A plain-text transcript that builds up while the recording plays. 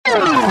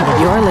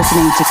You're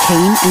listening to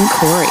Kane and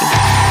Corey.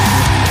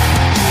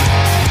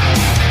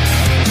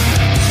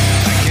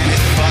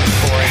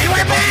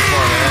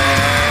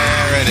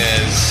 There it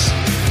is.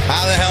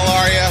 How the hell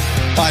are you?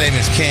 My name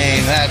is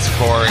Kane. That's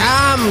Corey.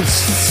 I'm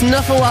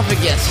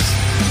Snuffleupagus.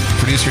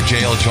 Producer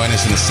Jay will join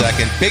us in a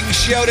second. Big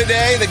show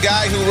today. The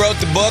guy who wrote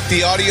the book,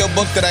 the audio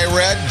book that I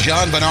read,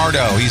 John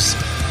Bernardo. He's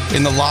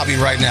in the lobby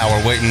right now.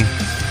 We're waiting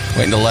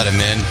to let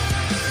him in.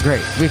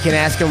 Great. We can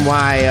ask him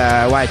why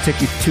it took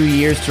you 2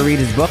 years to read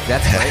his book.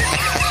 That's great.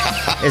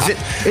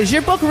 Is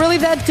your book really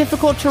that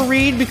difficult to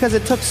read because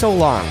it took so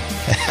long?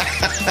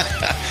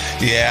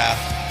 Yeah,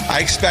 I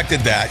expected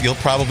that. You'll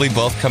probably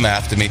both come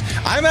after me.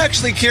 I'm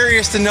actually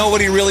curious to know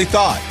what he really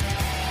thought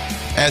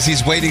as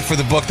he's waiting for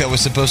the book that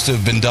was supposed to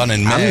have been done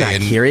in May. I'm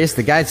not curious.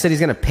 The guy said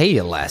he's going to pay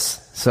you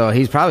less. So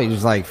he's probably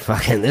just like,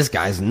 fucking, this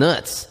guy's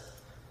nuts.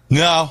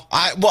 No,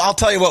 I'll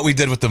tell you what we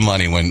did with the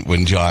money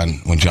when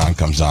John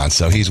comes on.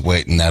 So he's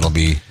waiting. That'll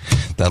be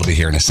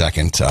here in a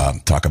second.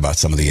 Talk about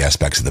some of the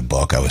aspects of the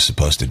book. I was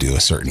supposed to do a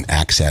certain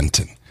accent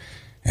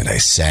and I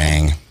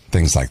sang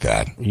things like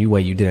that.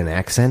 You did an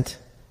accent?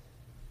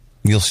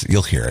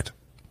 You'll hear it.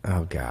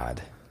 Oh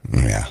God.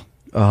 Yeah.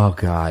 Oh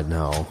God,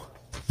 no.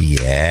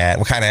 Yeah.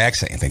 What kind of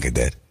accent you think I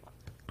did?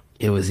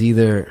 It was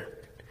either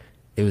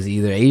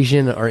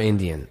Asian or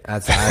Indian.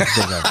 That's all I can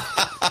think of.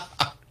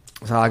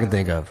 That's all I can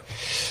think of.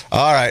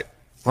 All right.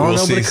 Oh,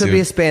 no, but it could be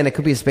it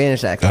could be a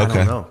Spanish accent. Okay.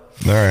 I don't know.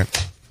 All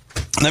right.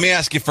 Let me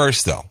ask you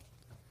first, though.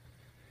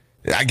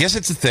 I guess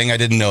it's a thing. I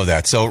didn't know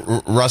that.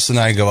 So Russ and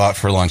I go out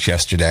for lunch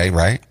yesterday,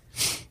 right?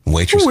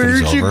 Waitress comes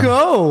over. Where'd you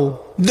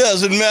go?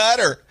 Doesn't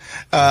matter.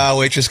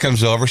 Waitress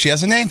comes over. She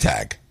has a name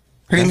tag.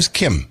 Her name is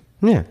Kim.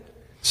 Yeah.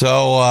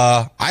 So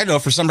I don't know,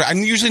 for some reason, I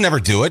usually never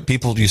do it.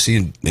 People, you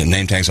see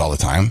name tags all the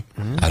time.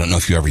 Mm-hmm. I don't know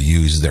if you ever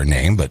use their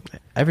name, but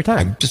every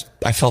time.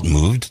 I felt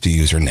moved to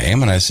use her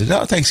name, and I said,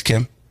 "Oh, thanks,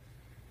 Kim."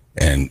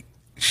 And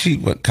she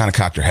kind of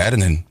cocked her head,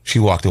 and then she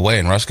walked away.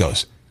 And Russ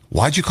goes,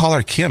 "Why'd you call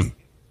her Kim?"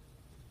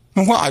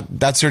 Well,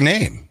 that's her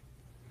name.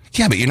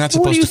 Yeah, but you're not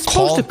supposed what are you to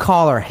call. Supposed to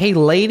call her, "Hey,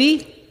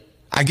 lady"?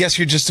 I guess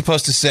you're just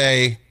supposed to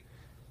say.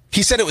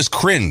 He said it was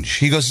cringe.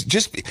 He goes,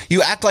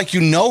 you act like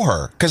you know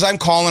her. Because I'm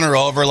calling her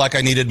over like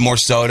I needed more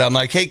soda. I'm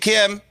like, "Hey,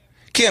 Kim,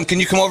 can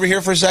you come over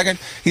here for a second?"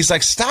 He's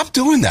like, "Stop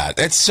doing that.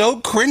 It's so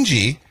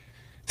cringy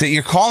that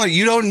you're calling.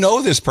 You don't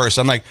know this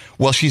person." I'm like,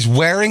 "Well, she's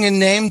wearing a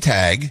name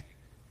tag.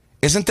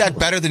 Isn't that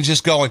better than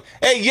just going,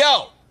 'Hey,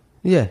 yo'?"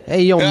 Yeah.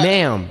 "Hey, yo,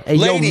 ma'am. Hey,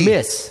 lady, yo,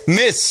 miss."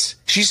 Miss.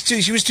 She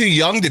was too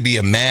young to be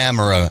a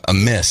ma'am or a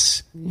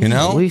miss. You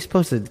know? What are you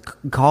supposed to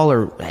call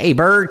her? "Hey,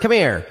 bird, come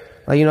here."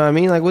 Like, you know what I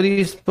mean? Like, what are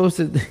you supposed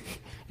to...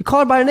 You call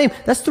her by her name.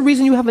 That's the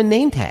reason you have a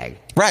name tag.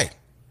 Right.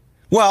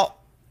 Well,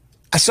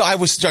 so I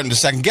was starting to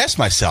second guess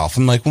myself.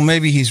 I'm like, well,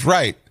 maybe he's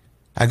right.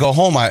 I go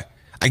home. I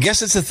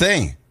guess it's a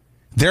thing.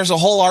 There's a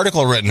whole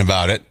article written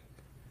about it.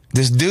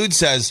 This dude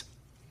says,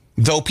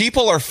 though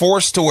people are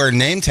forced to wear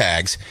name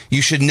tags,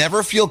 you should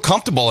never feel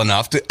comfortable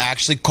enough to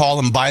actually call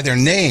them by their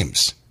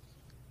names.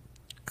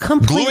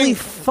 Completely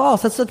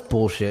false. That's such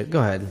bullshit. Go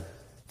ahead.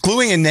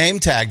 Gluing a name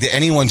tag to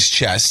anyone's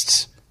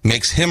chest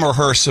makes him or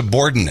her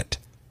subordinate.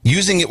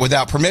 Using it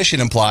without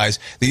permission implies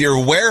that you're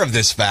aware of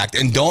this fact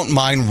and don't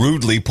mind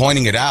rudely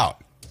pointing it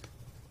out.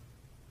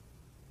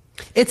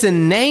 It's a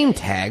name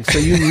tag, so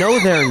you know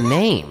their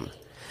name.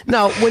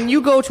 Now, when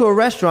you go to a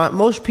restaurant,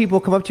 most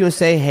people come up to you and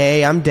say,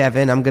 "Hey, I'm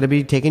Devin. I'm going to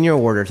be taking your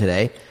order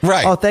today."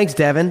 Right. "Oh, thanks,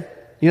 Devin."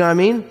 You know what I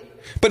mean?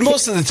 But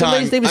most of the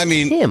time,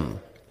 Kim.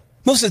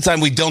 Most of the time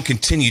we don't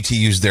continue to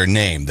use their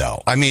name,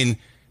 though. I mean,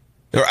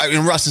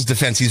 in Russ's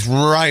defense, he's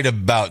right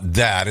about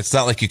that. It's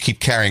not like you keep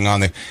carrying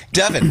on there.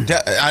 Devin,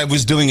 I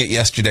was doing it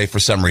yesterday for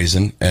some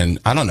reason, and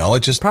I don't know.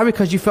 It just probably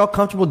because you felt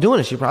comfortable doing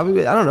it. I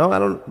don't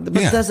know.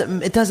 But yeah.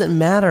 It doesn't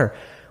matter.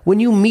 When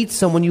you meet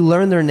someone, you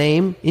learn their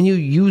name and you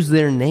use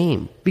their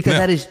name because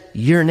that is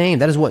your name.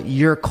 That is what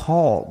you're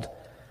called.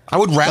 I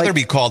would rather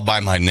be called by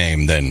my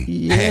name than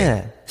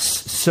hey.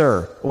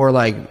 Sir, or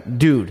like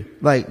dude.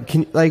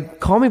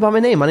 Call me by my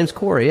name. My name's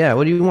Corey. Yeah,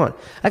 what do you want?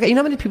 Like, you know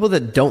how many people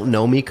that don't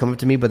know me come up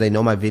to me, but they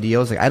know my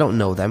videos? Like, I don't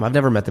know them. I've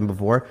never met them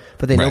before,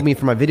 but they know me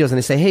from my videos, and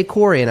they say, "Hey,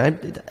 Corey," and I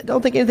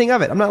don't think anything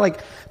of it. I'm not like,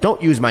 "Don't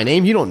use my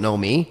name. You don't know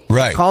me.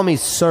 Right. Call me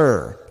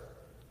sir."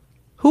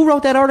 Who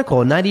wrote that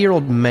article? A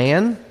 90-year-old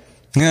man?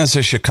 Yeah, it's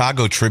a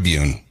Chicago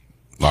Tribune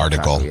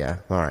article. Yeah.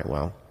 All right.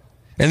 Well,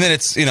 and then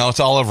it's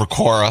all over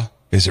Quora.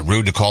 Is it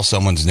rude to call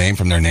someone's name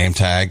from their name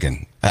tag?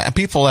 And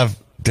people have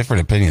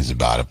different opinions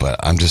about it, but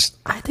I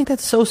think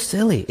that's so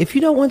silly. If you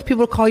don't want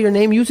people to call your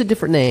name, use a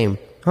different name,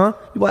 huh?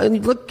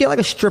 Get like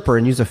a stripper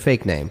and use a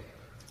fake name.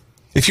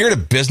 If you're at a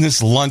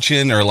business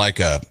luncheon or like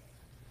a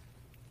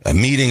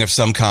meeting of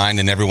some kind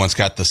and everyone's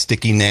got the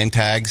sticky name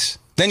tags,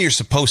 then you're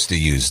supposed to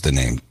use the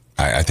name.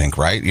 I think,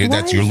 right? You're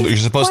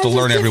supposed to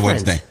learn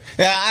everyone's name.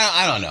 Yeah,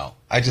 I don't know.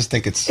 I just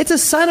think it's a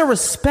sign of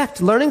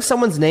respect. Learning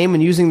someone's name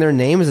and using their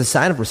name is a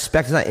sign of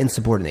respect. It's not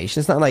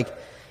insubordination.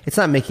 It's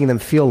not making them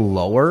feel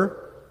lower.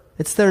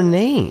 It's their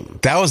name.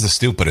 That was the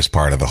stupidest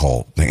part of the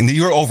whole thing. And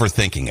you're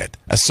overthinking it.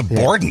 A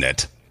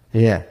subordinate.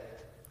 Yeah.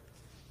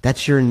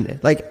 That's your,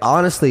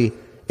 honestly,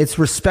 it's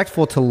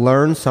respectful to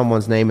learn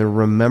someone's name and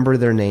remember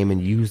their name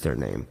and use their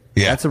name.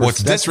 Yeah. That's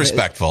What's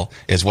disrespectful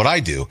is what I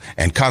do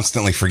and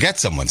constantly forget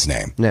someone's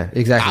name. Yeah,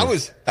 exactly.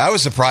 I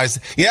was surprised.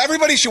 Yeah,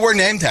 everybody should wear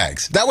name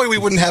tags. That way we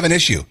wouldn't have an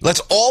issue.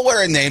 Let's all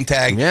wear a name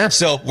tag. Yeah.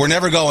 So we're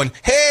never going,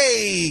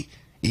 hey,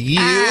 you.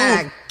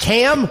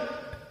 Cam?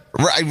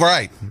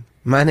 Right.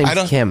 My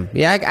name's Kim.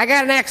 Yeah, I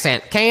got an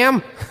accent.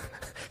 Cam?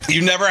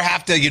 You never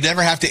have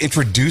to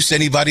introduce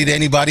anybody to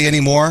anybody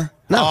anymore.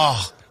 No.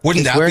 Oh,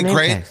 wouldn't that be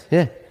great? Tags.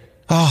 Yeah.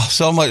 Oh,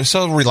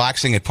 so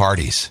relaxing at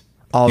parties.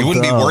 You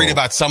wouldn't be worried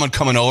about someone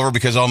coming over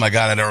because, oh my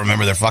God, I don't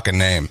remember their fucking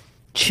name.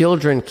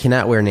 Children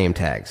cannot wear name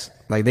tags.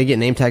 Like, they get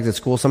name tags at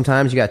school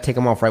sometimes. You got to take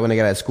them off right when they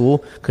get out of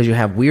school because you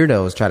have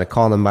weirdos try to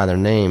call them by their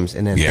names,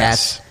 and then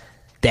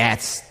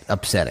that's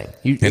upsetting.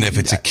 And if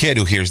it's a kid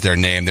who hears their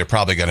name, they're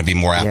probably going to be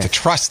more apt to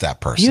trust that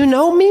person. You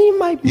know me?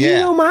 You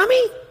know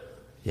mommy?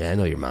 Yeah, I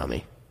know your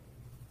mommy.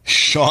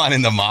 Sean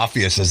in the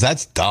Mafia says,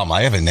 that's dumb.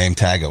 I have a name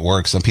tag at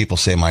work. Some people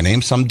say my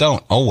name, some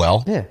don't. Oh,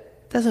 well. Yeah.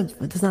 Doesn't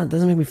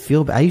make me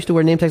feel bad. I used to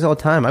wear name tags all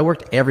the time. I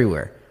worked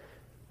everywhere.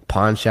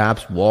 Pawn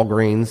shops,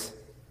 Walgreens.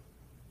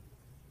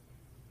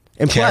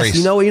 And plus,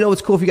 you know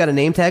what's cool if you got a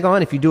name tag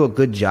on? If you do a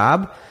good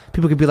job,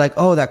 people could be like,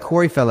 oh, that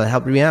Corey fella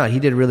helped me out. He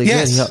did really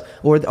good.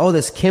 Or, oh,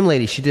 this Kim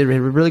lady, she did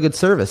really good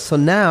service. So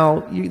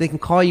now they can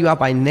call you out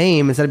by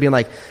name instead of being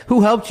like,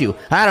 who helped you?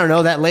 I don't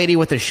know, that lady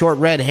with the short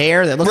red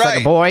hair that looks like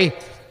a boy.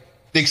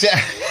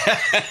 Exactly.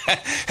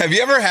 Have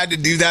you ever had to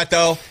do that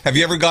though? Have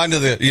you ever gone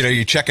to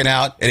you're checking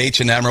out at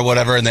H&M or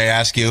whatever, and they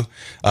ask you,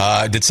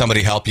 did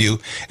somebody help you?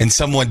 And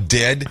someone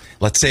did.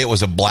 Let's say it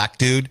was a black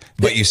dude,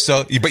 but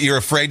you're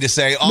afraid to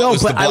say, oh, it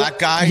was the black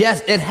guy.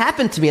 Yes, it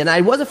happened to me, and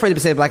I was afraid to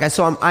say black guy.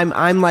 So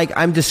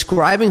I'm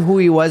describing who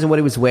he was and what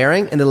he was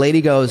wearing, and the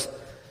lady goes,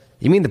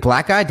 you mean the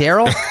black guy,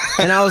 Daryl?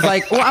 And I was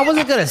like, well, I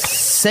wasn't going to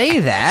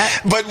say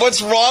that. But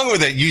what's wrong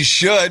with it? You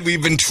should.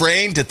 We've been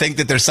trained to think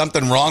that there's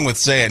something wrong with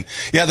saying,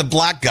 yeah, the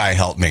black guy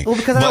helped me. Well,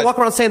 because I don't walk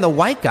around saying the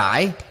white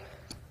guy.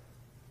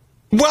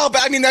 Well,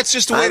 but I mean, that's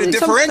just a way to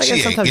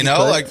differentiate,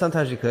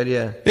 sometimes you could,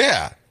 yeah.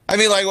 Yeah. I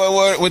mean, like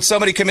when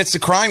somebody commits a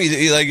crime,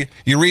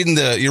 you're reading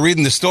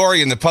the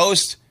story in the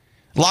Post.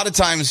 A lot of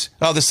times,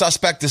 the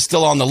suspect is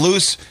still on the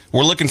loose.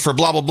 We're looking for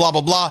blah, blah, blah,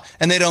 blah, blah.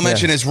 And they don't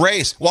mention his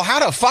race. Well,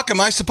 how the fuck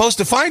am I supposed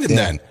to find him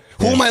then?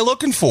 Who am I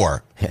looking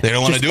for? They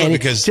don't want to do it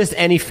because... Just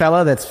any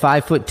fella that's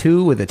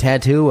 5'2" with a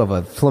tattoo of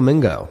a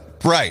flamingo.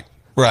 Right.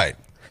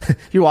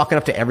 You're walking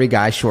up to every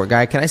guy, short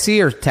guy. Can I see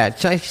your can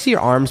I see your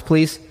arms,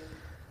 please?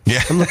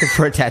 Yeah. I'm looking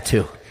for a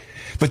tattoo.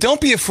 But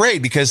don't be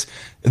afraid, because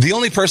the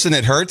only person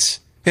that hurts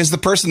is the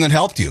person that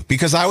helped you.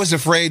 Because I was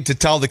afraid to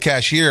tell the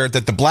cashier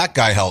that the black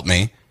guy helped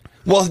me.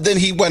 Well, then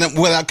he went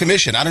without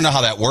commission. I don't know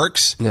how that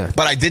works,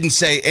 but I didn't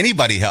say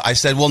anybody. I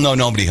said, well, no,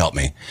 nobody helped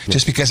me.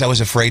 Just because I was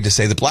afraid to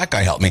say the black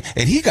guy helped me.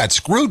 And he got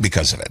screwed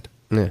because of it.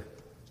 Yeah.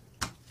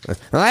 The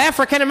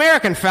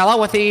African-American fella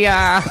with the...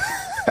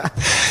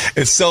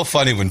 It's so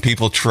funny when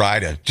people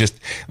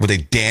they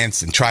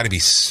dance and try to be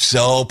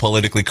so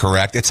politically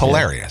correct. It's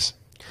hilarious.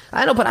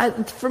 I know,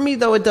 but for me,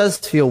 though, it does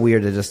feel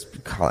weird to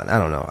just call it. I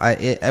don't know.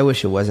 I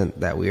wish it wasn't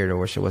that weird. I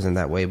wish it wasn't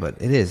that way, but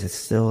it is. It's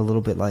still a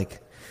little bit like...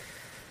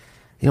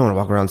 You don't want to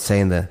walk around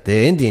saying the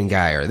Indian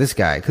guy or this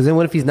guy, because then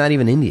what if he's not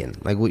even Indian?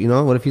 Like,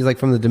 what if he's like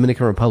from the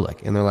Dominican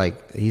Republic and they're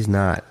like, he's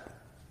not.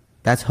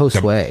 That's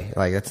Josue.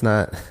 Like, that's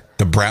not.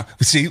 The brown.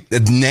 See, the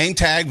name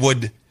tag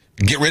would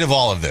get rid of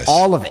all of this.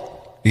 All of it.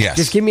 Yes.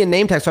 Just give me a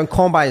name tag so I can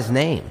call him by his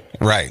name.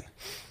 Right.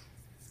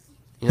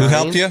 Who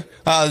helped you?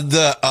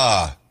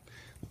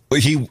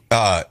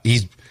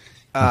 He's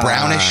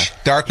brownish,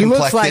 dark complected. He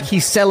looks like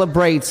he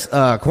celebrates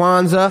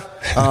Kwanzaa.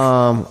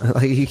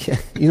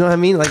 You know what I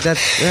mean? Like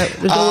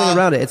there's no way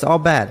around it. It's all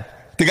bad.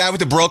 The guy with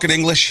the broken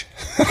English.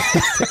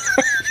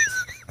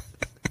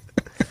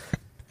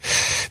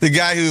 The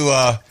guy who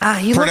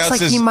he looks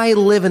like he might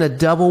live in a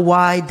double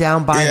wide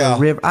down by the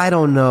river. I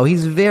don't know.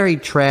 He's very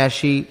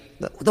trashy.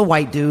 The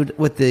white dude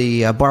with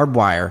the barbed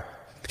wire.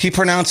 He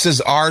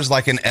pronounces R's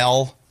like an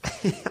L.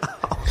 Do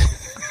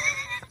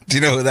you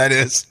know who that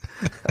is?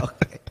 Okay.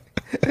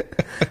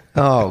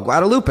 Oh,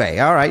 Guadalupe.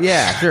 All right.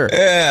 Yeah, sure.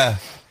 Yeah.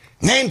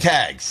 Name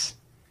tags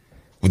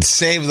would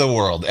save the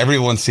world.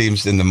 Everyone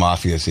in the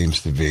Mafia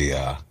seems to be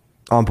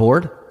on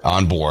board.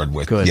 On board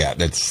with. Good. Yeah,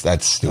 that's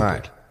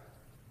stupid.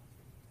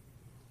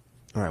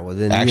 All right. Well,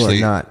 then you are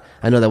not.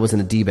 I know that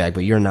wasn't a D-bag,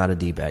 but you're not a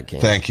D-bag,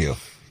 King. Thank you.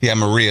 Yeah,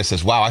 Maria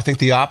says, wow, I think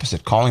the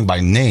opposite. Calling by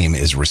name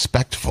is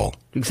respectful.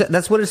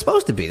 That's what it's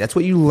supposed to be. That's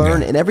what you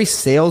learn in every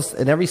sales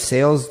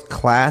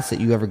class that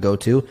you ever go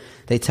to.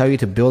 They tell you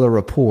to build a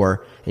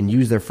rapport and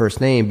use their first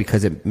name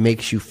because it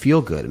makes you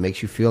feel good. It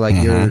makes you feel like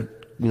you're, you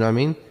know what I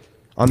mean?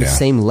 On the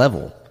same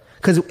level.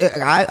 Because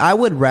I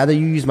would rather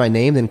you use my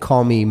name than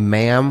call me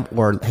ma'am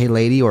or hey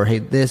lady or hey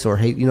this or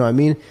hey, you know what I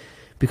mean?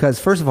 Because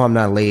first of all, I'm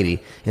not a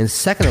lady. And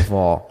second of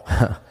all...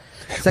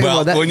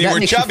 when you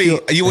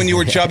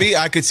were chubby,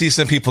 I could see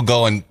some people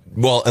going,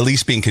 well, at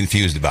least being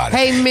confused about it.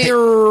 Hey,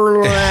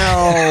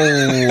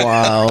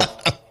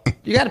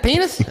 you got a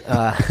penis?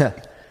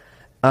 But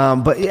I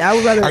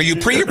would rather. Are you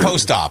pre or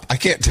post op? I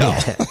can't tell.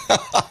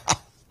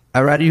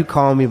 I'd rather you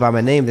call me by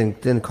my name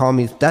than call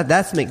me.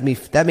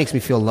 That makes me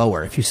feel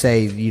lower. If you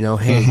say,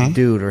 hey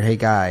dude or hey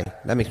guy,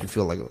 that makes me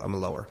feel like I'm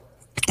lower.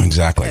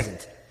 Exactly.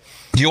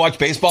 Did you watch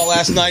baseball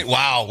last night?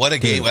 Wow, what a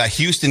game! That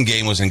Houston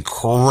game was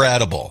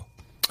incredible.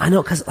 I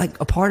know, because like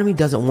a part of me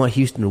doesn't want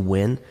Houston to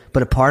win,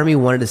 but a part of me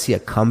wanted to see a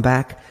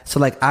comeback. So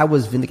like I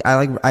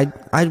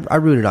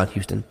rooted on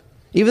Houston,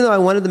 even though I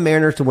wanted the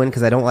Mariners to win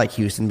because I don't like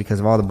Houston because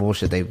of all the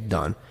bullshit they've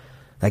done.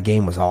 That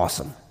game was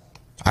awesome.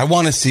 I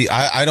want to see.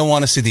 I don't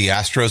want to see the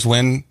Astros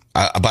win,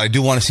 but I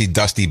do want to see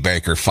Dusty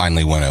Baker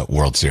finally win a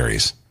World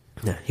Series.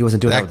 Yeah, he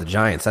wasn't doing that with the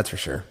Giants, that's for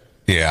sure.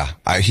 Yeah,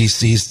 he's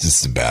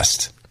just the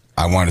best.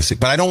 I want to see,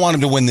 but I don't want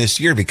him to win this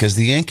year because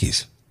the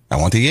Yankees. I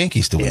want the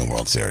Yankees to win the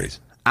World Series.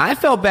 I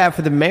felt bad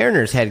for the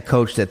Mariners head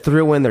coach that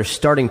threw in their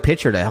starting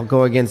pitcher to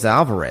go against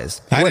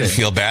Alvarez. I didn't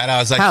feel bad. I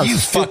was like, you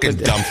fucking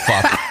dumb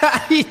fuck.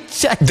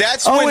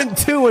 That's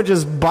 0-2 and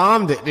just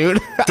bombed it,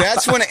 dude.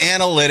 That's when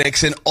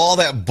analytics and all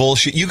that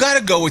bullshit. You got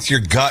to go with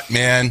your gut,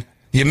 man.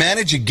 You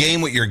manage a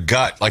game with your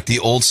gut like the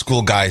old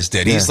school guys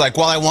did. Yeah. He's like,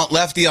 well, I want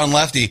lefty on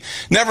lefty.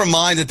 Never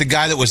mind that the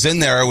guy that was in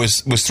there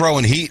was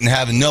throwing heat and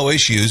having no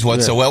issues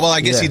whatsoever. Yeah. Well,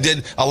 I guess he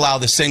did allow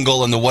the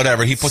single and the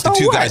whatever. He put the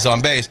two guys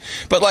on base.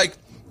 But like,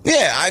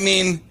 yeah, I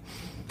mean,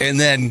 and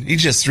then he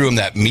just threw him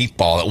that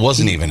meatball. It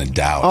wasn't even a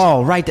doubt.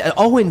 Oh, right.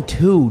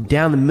 0-2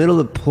 down the middle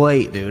of the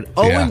plate, dude.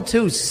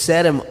 0-2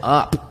 set him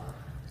up.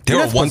 They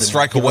were one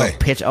strike away.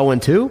 Pitch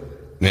 0-2?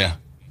 Yeah.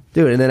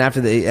 Dude, and then after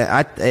the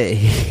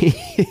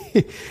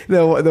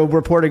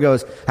reporter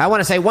goes, I want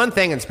to say one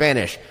thing in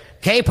Spanish.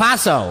 ¿Qué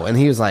pasó? And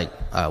he was like,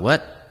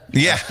 what?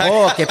 Yeah.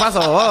 Oh, ¿qué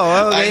pasó?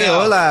 Oh, okay.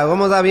 Hola,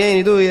 ¿cómo está bien?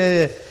 ¿Y tú?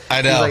 Yeah.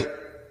 I know. Like,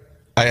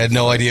 I had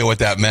no idea what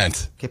that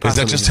meant. Is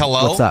that just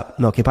hello? What's up?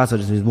 No, ¿qué pasó?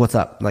 Just means what's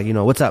up. Like,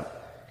 what's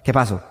up? ¿Qué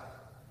pasó?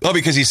 Oh,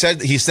 because he said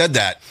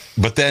that,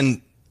 but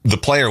then the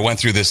player went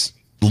through this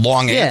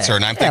long answer,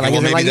 and I'm thinking,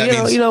 well, maybe that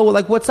means...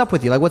 like, what's up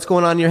with you? Like, what's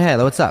going on in your head?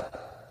 Like, what's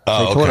up?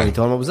 So he told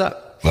him what was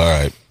up. All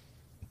right.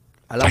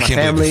 I love my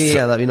family.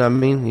 I love, you know what I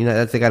mean?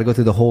 They got to go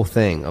through the whole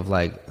thing of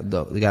like,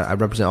 I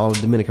represent all of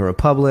the Dominican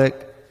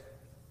Republic.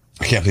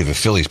 I can't believe the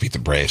Phillies beat the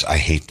Braves. I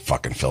hate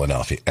fucking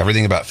Philadelphia.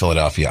 Everything about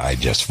Philadelphia, I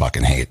just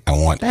fucking hate.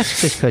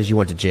 That's just because you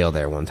went to jail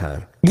there one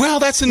time. Well,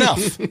 that's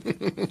enough.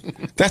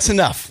 That's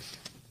enough.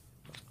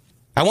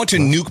 I went to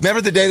nuke.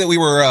 Remember the day that we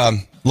were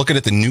looking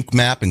at the nuke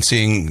map and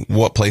seeing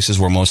what places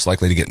were most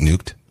likely to get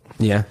nuked?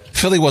 Yeah.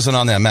 Philly wasn't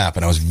on that map,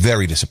 and I was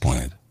very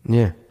disappointed.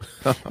 Yeah.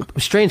 It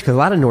was strange because a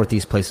lot of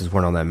Northeast places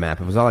weren't on that map.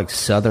 It was all like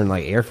Southern,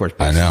 like Air Force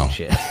bases. I know. And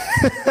shit.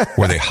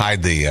 Where they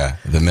hide the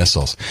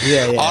missiles.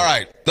 Yeah. All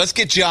right. Let's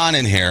get John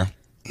in here.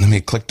 Let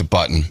me click the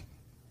button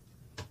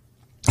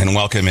and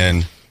welcome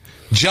in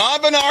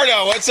John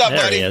Bernardo. What's up,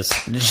 buddy? There he is.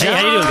 Hey, how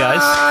you doing, guys?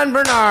 John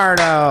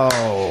Bernardo.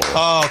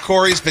 Oh,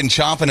 Corey's been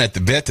chomping at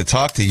the bit to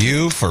talk to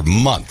you for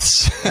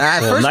months.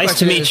 Well, nice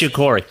to meet you,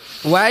 Corey.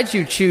 Why'd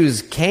you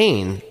choose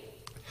Kane?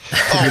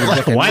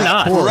 Why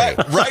not?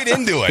 Right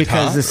into it.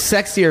 Because the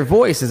sexier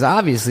voice is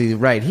obviously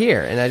right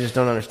here, and I just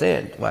don't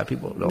understand why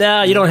people don't.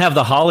 No, you don't have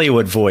the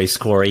Hollywood voice,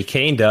 Corey.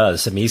 Kane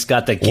does. I mean, he's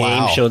got the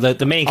game show.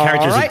 The main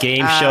character is a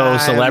game show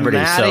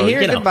celebrity. So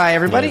here. Goodbye,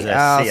 everybody.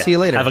 I'll see you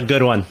later. Have a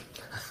good one.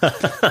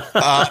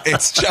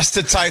 It's just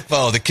a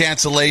typo. The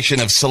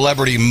cancellation of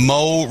celebrity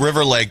Mo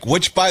Riverlake,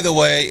 which, by the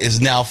way, is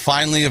now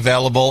finally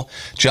available.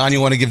 John,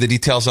 you want to give the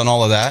details on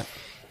all of that?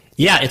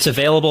 Yeah, it's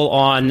available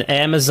on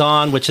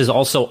Amazon, which is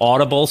also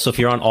Audible. So if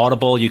you're on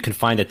Audible, you can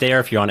find it there.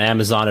 If you're on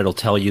Amazon, it'll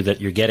tell you that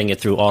you're getting it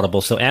through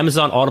Audible. So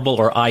Amazon, Audible,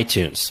 or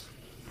iTunes.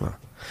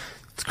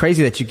 It's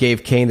crazy that you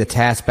gave Kane the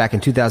task back in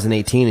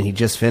 2018 and he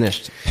just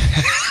finished.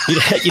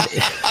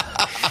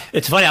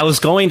 It's funny. I was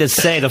going to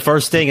say the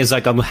first thing is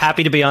like I'm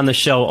happy to be on the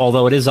show,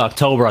 although it is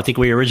October. I think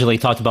we originally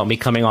talked about me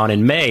coming on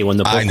in May when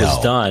the book was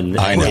done.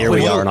 I know. Here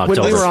we are in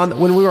October.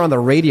 When we were on the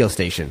radio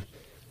station.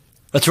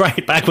 That's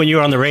right. Back when you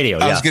were on the radio.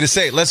 I was going to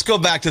say, let's go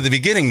back to the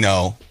beginning,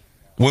 though.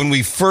 When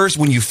you first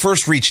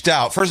reached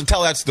out, first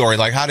tell that story.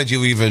 Like, how did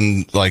you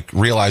even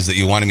realize that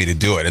you wanted me to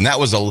do it? And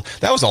that was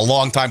a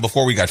long time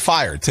before we got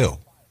fired, too.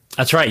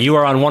 That's right. You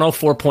are on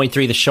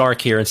 104.3 The Shark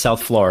here in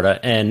South Florida.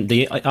 And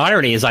the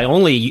irony is I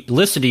only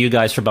listen to you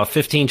guys for about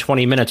 15,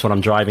 20 minutes when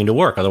I'm driving to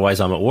work. Otherwise,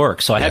 I'm at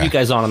work. So I have you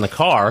guys on in the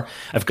car.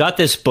 I've got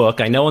this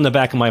book. I know in the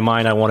back of my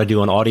mind I want to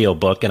do an audio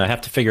book, and I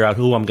have to figure out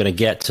who I'm going to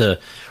get to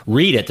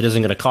read it that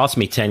isn't going to cost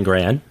me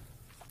 $10,000.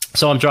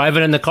 So I'm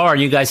driving in the car,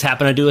 and you guys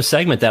happen to do a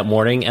segment that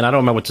morning, and I don't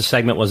remember what the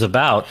segment was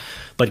about,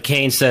 but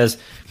Kane says,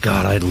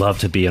 God, I'd love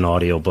to be an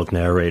audiobook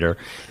narrator.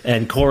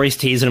 And Corey's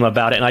teasing him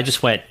about it, and I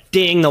just went,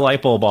 ding, the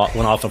light bulb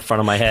went off in front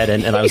of my head,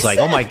 and I was like,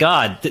 oh my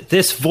God,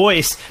 this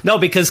voice. No,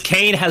 because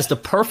Kane has the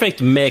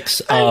perfect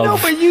mix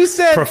of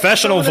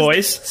professional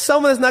voice.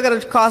 Someone that's not going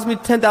to cost me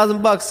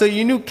 $10,000, so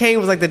you knew Kane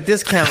was like the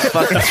discount.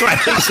 That's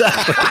right,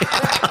 exactly.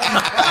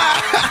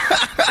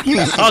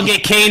 I'll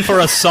get Kane for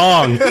a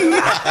song.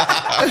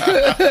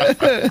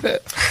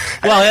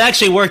 Well, it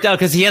actually worked out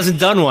because he hasn't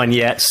done one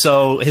yet,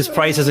 so his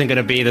price isn't going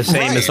to be the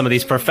same as some of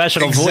these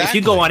professional voice. If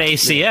you go on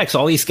ACX,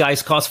 all these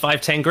guys cost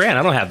 $5-10 grand.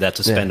 I don't have that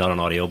to spend on an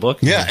audiobook.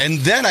 Yeah, and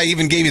then I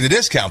even gave you the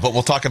discount, but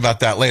we'll talk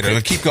about that later.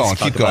 Keep going.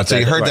 So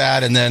you heard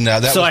that, and then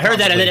that. So I heard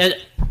that,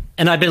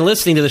 and I've been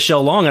listening to the show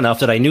long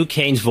enough that I knew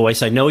Kane's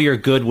voice. I know you're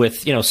good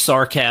with,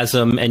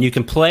 sarcasm, and you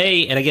can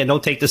play, and again,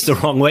 don't take this the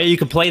wrong way, you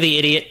can play the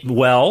idiot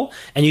well,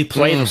 and you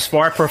play the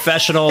smart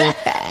professional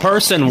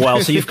person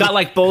well. So you've got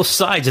like both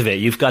sides of it.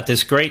 You've got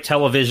this great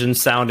television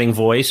sounding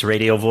voice,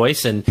 radio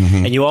voice, and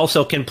you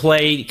also can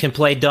play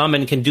dumb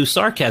and can do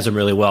sarcasm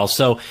really well.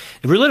 So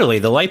literally,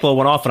 the light bulb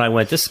went off, and I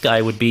went, this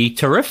guy would be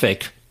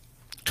terrific.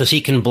 Because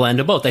he can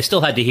blend both. I still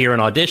had to hear an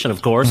audition,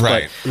 of course,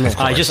 right,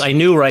 but I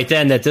knew right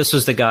then that this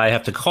was the guy I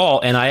have to call.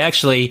 And I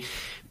actually,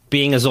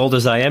 being as old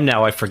as I am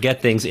now, I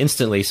forget things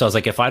instantly. So I was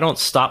like, if I don't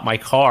stop my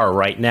car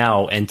right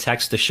now and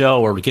text the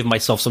show or give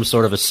myself some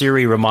sort of a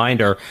Siri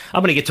reminder, I'm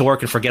going to get to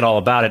work and forget all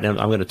about it, and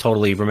I'm going to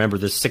totally remember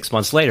this 6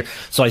 months later.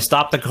 So I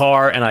stopped the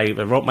car and I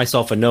wrote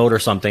myself a note or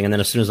something, and then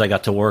as soon as I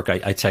got to work, I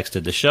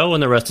texted the show,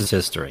 and the rest is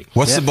history.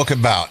 What's the book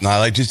about? Now,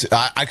 I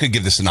could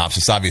give the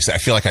synopsis. Obviously, I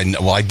feel like I know.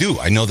 Well, I do.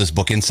 I know this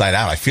book inside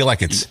out. I feel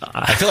like it's mine.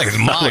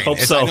 I hope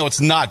so. I know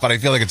it's not, but I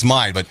feel like it's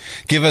mine. But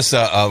give us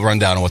a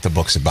rundown on what the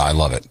book's about. I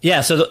love it.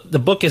 Yeah. So the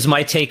book is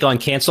my take on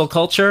cancel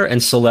culture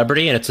and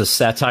celebrity, and it's a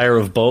satire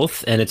of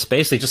both. And it's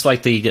basically just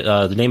like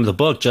the name of the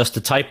book, Just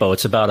a Typo.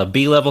 It's about a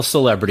B-level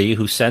celebrity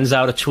who sends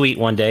out a tweet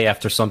one day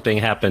after something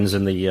happens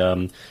in the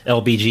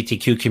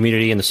LGBTQ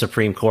community in the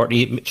Supreme Court.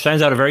 He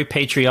sends out a very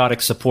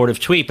patriotic, supportive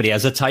tweet, but he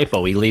has a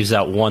typo. He leaves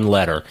out one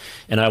letter,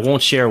 and I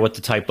won't share what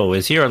the typo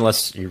is here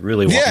unless you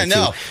really want me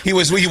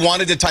to. He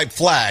wanted to type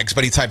flags,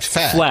 but he typed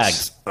fags.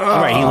 Flags.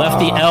 Right, he left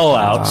the L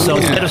out. So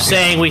instead of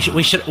saying we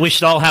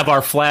should all have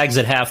our flags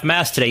at half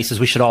mast today, he says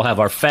we should all have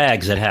our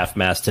fags at half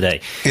mast today.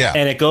 Yeah.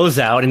 And it goes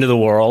out into the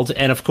world,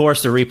 and of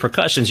course the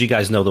repercussions. You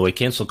guys know the way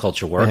cancel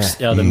culture works.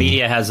 Yeah. The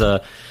media has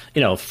a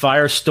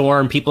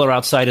firestorm. People are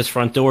outside his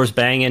front doors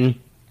banging,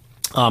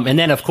 and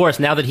then of course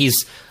now that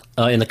he's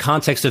in the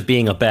context of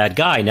being a bad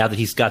guy, now that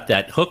he's got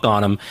that hook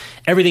on him,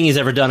 everything he's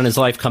ever done in his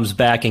life comes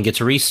back and gets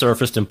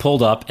resurfaced and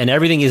pulled up, and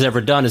everything he's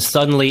ever done is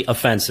suddenly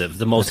offensive.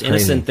 The most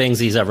innocent things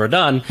he's ever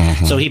done.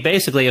 So he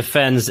basically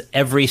offends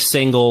every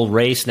single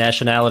race,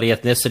 nationality,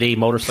 ethnicity,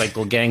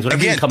 motorcycle gangs,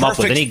 whatever you can come up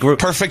with. Any group.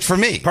 Perfect for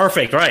me.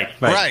 Perfect, right.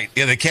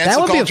 Yeah, the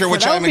cancel culture,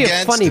 which I'm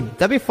against.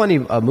 That'd be a funny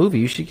movie.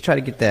 You should try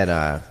to get that.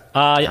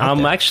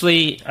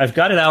 I've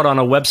got it out on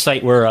a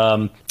website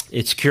where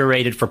it's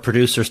curated for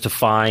producers to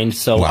find,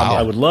 so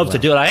I would love to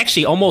do it. I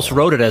actually almost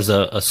wrote it as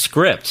a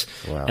script,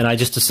 and I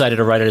just decided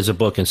to write it as a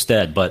book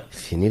instead. But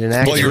if you need an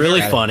actor, it's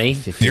really funny.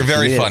 You're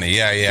very funny.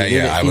 Yeah.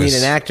 If you need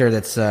an actor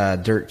that's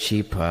dirt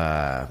cheap,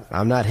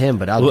 I'm not him,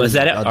 but I'll do it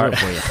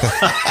for you.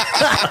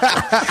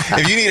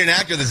 If you need an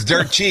actor that's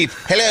dirt cheap,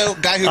 hello,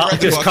 guy who read the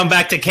just book. come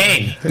back to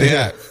Kane.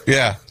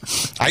 Yeah.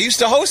 I used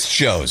to host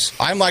shows.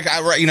 I'm like,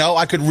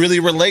 I could really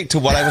relate to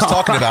what I was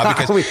talking about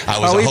because I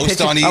was a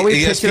host on ESPN. Are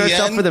we pitching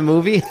ourselves for the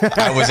movie?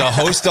 I was a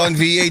host on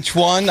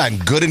VH1. I'm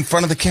good in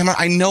front of the camera.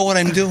 I know what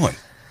I'm doing.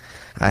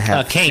 I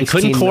have Kane,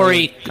 couldn't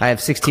Corey? I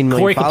have 16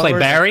 million Corey followers. could play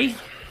Barry.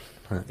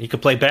 You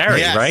could play Barry,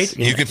 yes, right?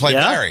 You could play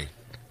Barry,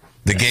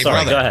 the gay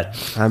brother. Go ahead.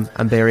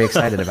 I'm very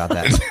excited about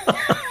that.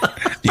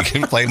 You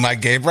can play my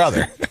gay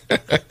brother.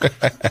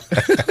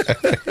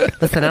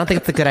 Listen, I don't think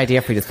it's a good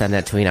idea for you to send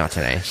that tweet out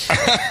today.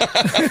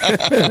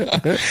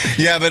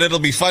 Yeah, but it'll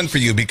be fun for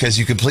you because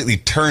you completely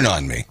turn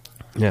on me.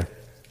 Yeah.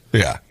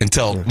 Yeah.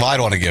 Well, I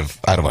don't want to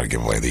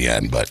give away the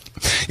end, but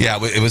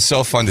yeah, it was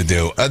so fun to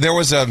do. There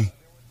was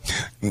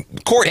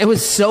Corey. It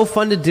was so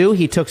fun to do.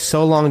 He took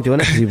so long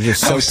doing it because he was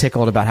just so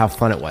tickled about how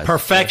fun it was.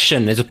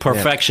 Perfection is a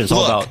perfection. It's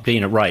all about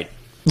being it right.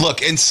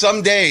 Look, and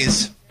some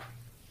days,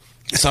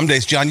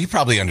 John, you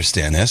probably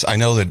understand this. I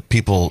know that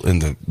people in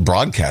the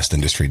broadcast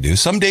industry do.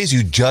 Some days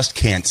you just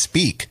can't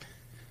speak,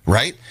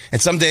 right?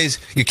 And some days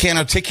you can't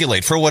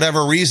articulate for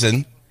whatever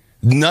reason.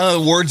 None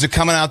of the words are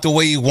coming out the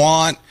way you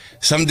want.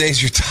 Some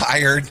days you're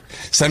tired.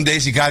 Some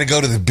days you got to go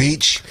to the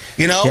beach.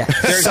 You know,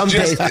 some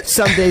days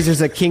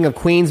there's a King of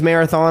Queens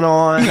marathon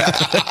on.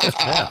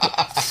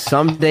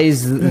 Some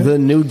days the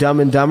new Dumb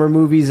and Dumber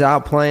movie's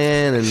out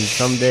playing, and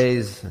some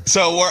days.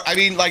 So I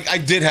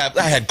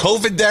had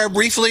COVID there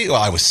briefly.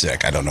 Well, I was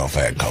sick. I don't know if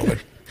I had COVID,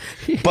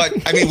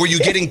 but I mean, were you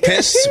getting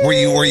pissed? Were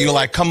you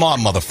like, come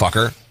on,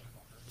 motherfucker?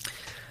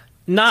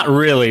 Not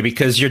really,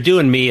 because you're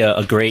doing me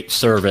a great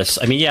service.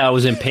 I mean, yeah,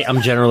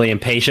 I'm generally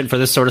impatient for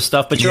this sort of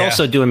stuff, but you're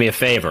also doing me a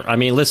favor. I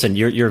mean, listen,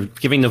 you're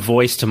giving the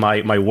voice to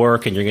my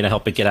work, and you're going to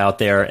help it get out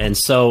there. And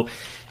so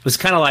it was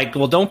kind of like,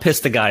 well, don't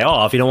piss the guy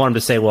off. You don't want him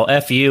to say, well,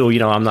 F you,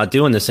 I'm not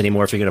doing this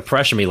anymore if you're going to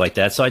pressure me like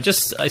that. So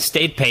I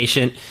stayed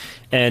patient.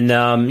 And,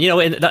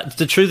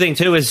 the true thing,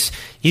 too, is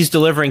he's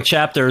delivering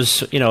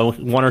chapters,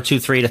 1 or 2,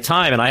 3 at a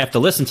time, and I have to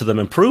listen to them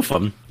and proof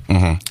them.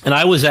 Mm-hmm. And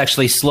I was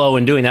actually slow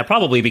in doing that,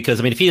 probably because,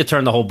 if he'd have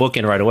turned the whole book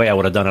in right away, I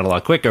would have done it a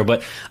lot quicker.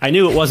 But I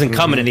knew it wasn't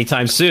coming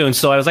anytime soon,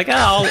 so I was like,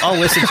 I'll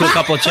listen to a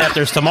couple of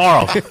chapters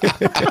tomorrow.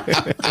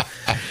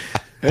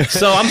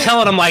 So I'm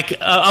telling him, like,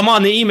 I'm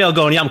on the email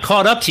going, yeah, I'm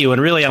caught up to you.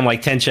 And really, I'm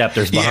like 10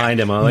 chapters behind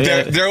him. I'm like,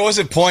 there was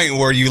a point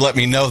where you let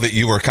me know that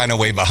you were kind of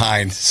way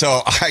behind.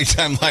 So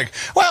I'm like,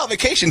 well,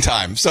 vacation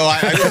time. So I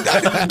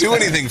didn't do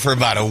anything for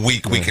about a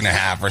week and a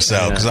half or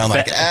so. Because I'm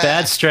like,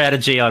 bad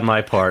strategy on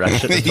my part. I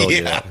should have told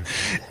you that.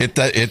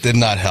 It did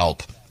not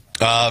help.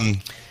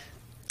 I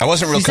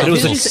wasn't real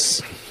comfortable.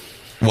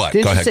 What?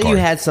 Didn't Go ahead, you say Corey.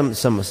 you had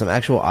some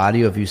actual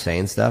audio of you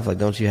saying stuff? Like,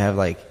 don't you have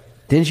like?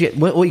 Didn't you?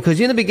 Because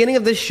in the beginning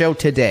of this show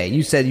today,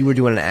 you said you were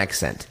doing an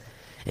accent,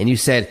 and you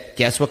said,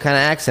 "Guess what kind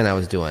of accent I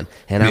was doing?"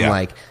 And I'm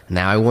like,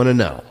 now I want to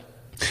know.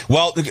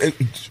 Well,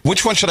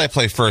 which one should I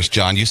play first,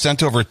 John? You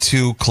sent over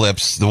 2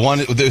 clips.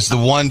 There's the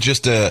one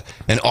just an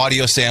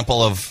audio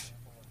sample of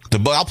the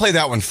book. I'll play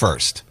that one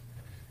first.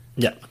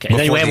 Yeah. Okay.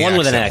 Then we have one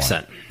with an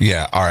accent.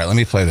 Yeah. All right. Let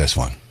me play this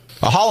one.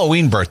 A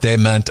Halloween birthday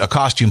meant a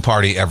costume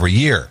party every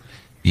year.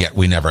 Yet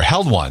we never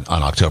held one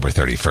on October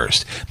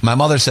 31st. My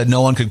mother said no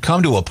one could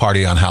come to a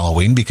party on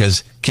Halloween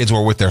because kids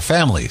were with their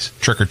families,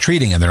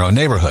 trick-or-treating in their own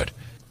neighborhood.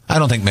 I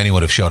don't think many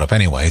would have showed up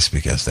anyways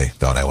because they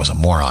thought I was a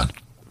moron.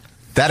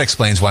 That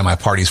explains why my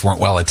parties weren't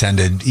well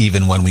attended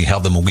even when we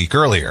held them a week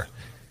earlier.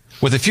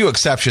 With a few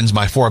exceptions,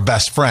 my 4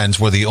 best friends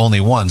were the only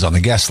ones on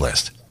the guest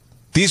list.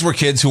 These were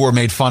kids who were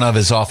made fun of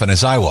as often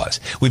as I was.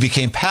 We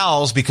became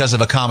pals because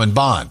of a common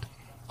bond.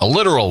 A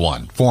literal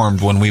one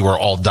formed when we were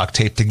all duct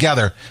taped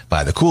together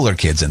by the cooler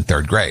kids in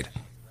 3rd grade.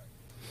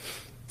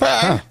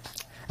 I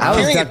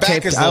was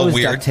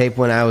duct taped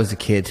when I was a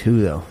kid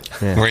too, though.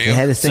 Yeah. Were you? They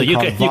had this thing So you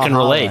called can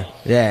relate. Valhalla.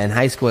 Yeah, in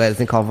high school, they had this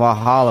thing called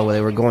Valhalla where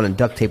they were going and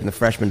duct taping the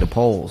freshmen to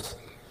poles.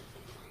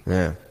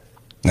 Yeah.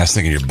 I was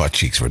thinking your butt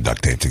cheeks were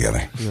duct taped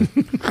together.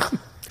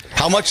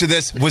 How much of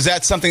this was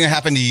that something that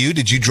happened to you?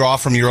 Did you draw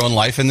from your own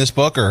life in this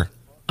book, or?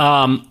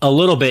 A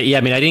little bit, yeah.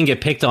 I mean, I didn't get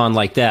picked on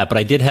like that, but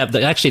I did have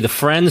the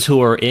friends who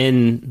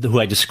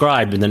I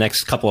described in the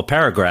next couple of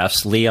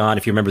paragraphs. Leon,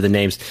 if you remember the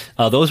names,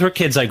 those were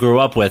kids I grew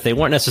up with. They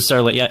weren't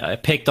necessarily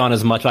picked on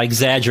as much. I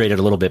exaggerated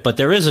a little bit, but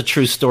there is a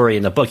true story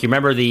in the book. You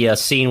remember the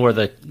scene where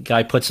the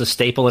guy puts a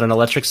staple in an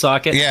electric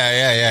socket?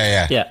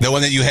 Yeah. The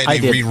one that you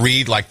had to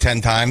reread like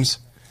 10 times.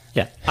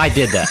 Yeah, I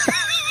did that.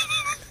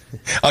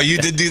 Oh, you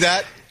did do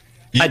that?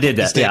 I did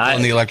that. Yeah,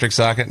 on the electric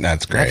socket.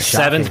 That's great.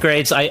 7th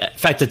grade. In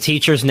fact, the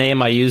teacher's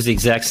name I used the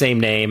exact same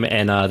name,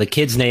 and the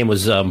kid's name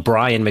was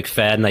Brian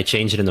McFadden. I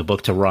changed it in the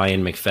book to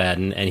Ryan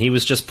McFadden, and he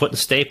was just putting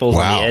staples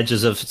on the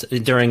edges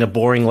during a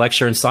boring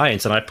lecture in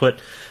science, and I put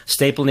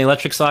staple in the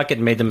electric socket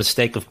and made the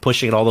mistake of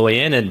pushing it all the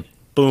way in, and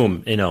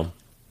boom,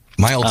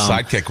 My old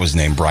sidekick was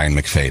named Brian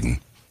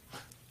McFadden.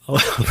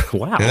 Oh,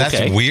 wow,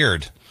 that's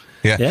weird.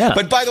 Yeah.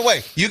 But by the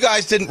way, you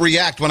guys didn't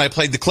react when I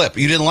played the clip.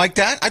 You didn't like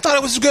that? I thought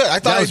it was good. I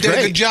thought I did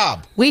a good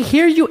job. We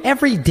hear you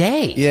every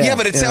day. Yeah,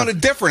 but it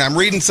sounded different. I'm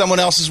reading someone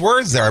else's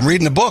words there. I'm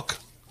reading a book.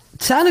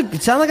 It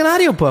sounded like an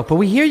audiobook, but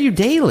we hear you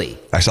daily.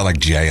 I sound like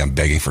Jay. I'm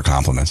begging for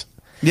compliments.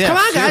 Yeah, come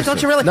on, guys.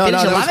 Don't you really?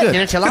 Didn't you love it?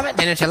 Didn't you love it?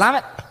 Didn't you love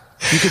it?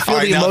 You can feel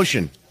the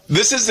emotion.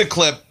 This is the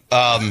clip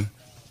that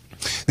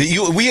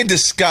we had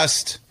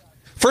discussed.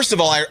 First of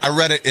all, I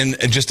read it in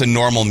just a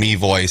normal me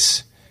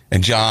voice.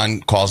 And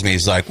John calls me.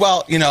 He's like,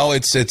 "Well, it's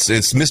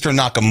Mr.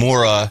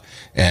 Nakamura,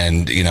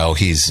 and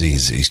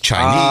he's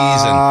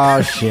Chinese."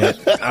 Oh shit!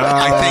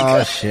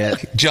 I think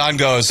shit. John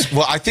goes,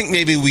 "Well, I think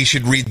maybe we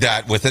should read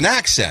that with an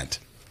accent."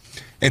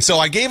 And so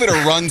I gave it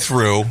a run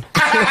through.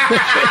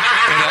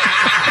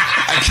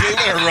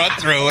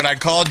 And I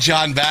called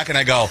John back, and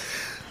I go,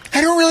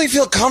 "I don't really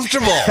feel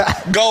comfortable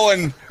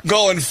going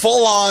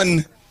full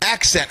on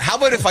accent. How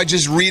about if I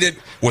just read it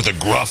with a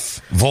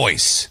gruff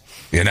voice?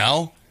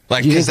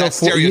 Like, because that's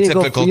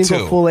stereotypical, you too."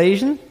 Go full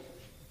Asian?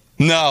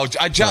 No,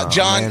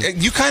 John,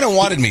 you kind of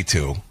wanted me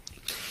to.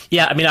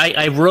 Yeah, I mean,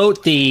 I wrote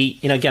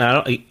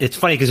it's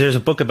funny because there's a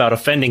book about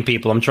offending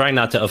people. I'm trying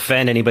not to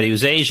offend anybody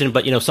who's Asian,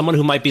 but, someone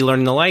who might be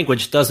learning the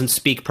language doesn't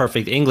speak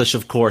perfect English,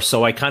 of course.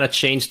 So I kind of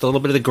changed a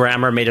little bit of the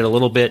grammar, made it a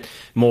little bit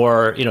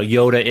more,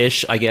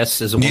 Yoda-ish, I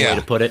guess, is a way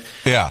to put it.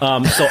 Yeah.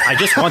 So I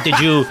just wanted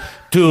you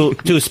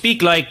to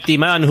speak like the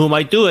man who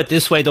might do it.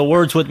 This way the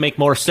words would make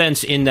more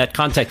sense in that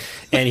context.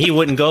 And he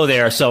wouldn't go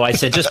there. So I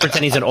said, just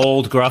pretend he's an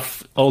old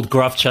gruff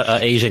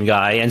Asian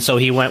guy. And so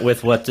he went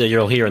with what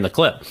you'll hear in the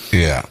clip.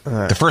 Yeah.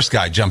 The first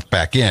guy jumped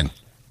back in.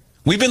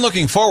 We've been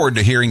looking forward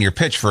to hearing your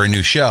pitch for a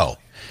new show.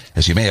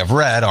 As you may have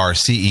read, our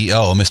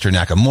CEO, Mr.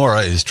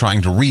 Nakamura, is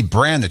trying to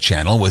rebrand the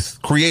channel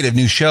with creative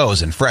new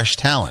shows and fresh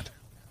talent.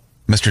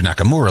 Mr.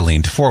 Nakamura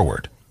leaned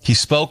forward. He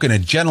spoke in a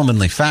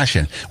gentlemanly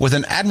fashion with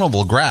an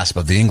admirable grasp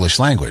of the English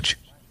language.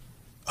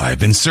 "I've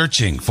been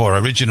searching for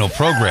original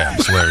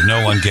programs where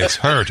no one gets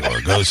hurt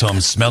or goes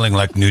home smelling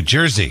like New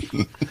Jersey,"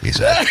 he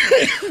said.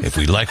 "If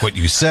we like what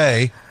you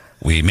say,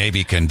 we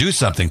maybe can do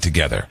something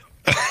together."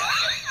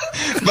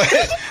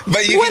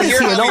 But you What can is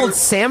hear he, an how old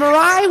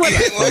samurai?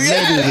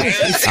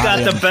 He's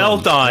got the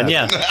belt on,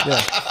 yeah.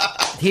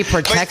 He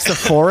protects the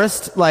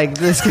forest like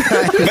this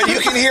guy. But you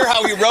can hear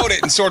how he wrote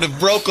it in sort of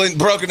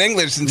broken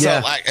English, and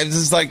so it's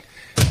just like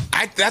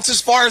that's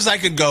as far as I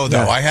could go.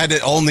 Though I had to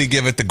only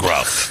give it the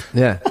gruff.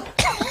 Yeah,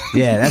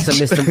 that's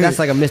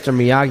like a Mr.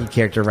 Miyagi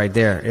character right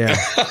there. Yeah.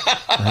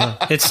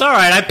 It's all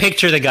right. I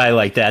picture the guy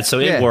like that, so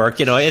Yeah. it worked.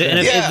 You know,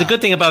 Yeah. the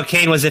good thing about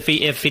Kane was if he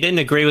didn't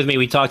agree with me,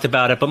 we talked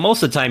about it. But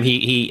most of the time,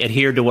 he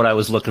adhered to what I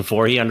was looking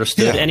for. He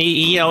understood, Yeah. and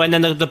he and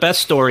then the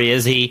best story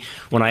is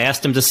when I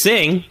asked him to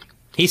sing,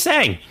 he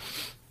sang.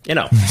 You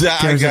know,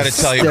 I got to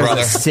tell you, there's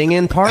brother. a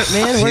singing part,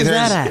 man. Where's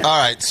There's- that at? All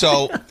right,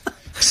 so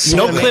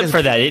no gonna clip make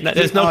for that.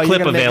 There's no Oh, clip you're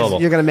gonna make us-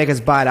 available. You're going to make us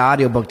buy the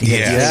audiobook to get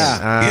Yeah. you.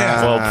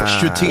 Yeah. Well,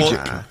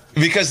 Strategic. well,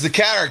 because the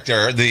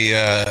character,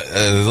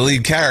 the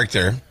lead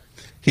character,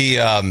 he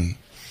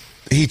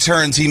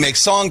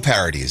makes song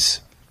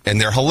parodies,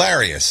 and they're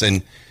hilarious.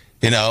 And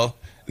the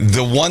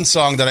one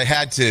song that I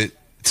had to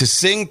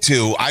sing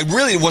to, I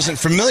really wasn't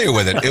familiar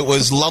with it. It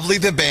was Lovely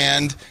the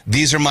Band,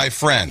 These Are My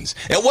Friends.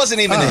 It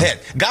wasn't even a hit.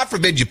 God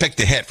forbid you picked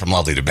a hit from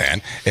Lovely the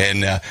Band,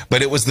 and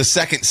but it was the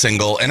second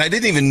single, and I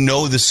didn't even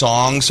know the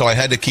song, so I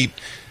didn't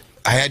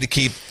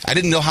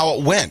know how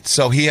it went.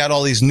 So he had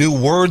all these new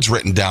words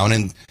written down,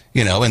 and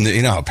you know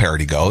how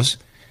parody goes.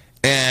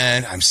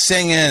 And I'm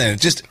singing, and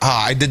it just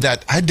I did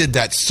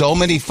that so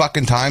many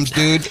fucking times,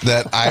 dude,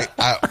 that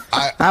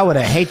I would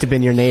have hate to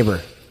been your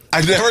neighbor.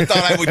 I never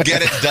thought I would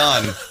get it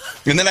done.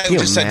 And then Can you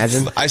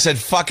imagine? I said,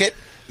 fuck it.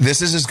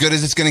 This is as good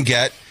as it's going to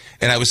get.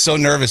 And I was so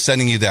nervous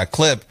sending you that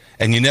clip,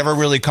 and you never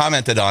really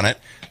commented on it.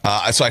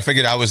 So I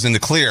figured I was in the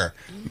clear.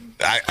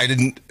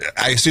 I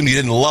assumed you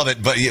didn't love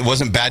it, but it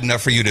wasn't bad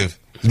enough for you to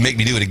make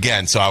me do it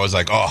again. So I was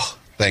like, oh,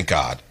 thank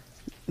God.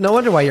 No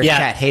wonder why your Yeah.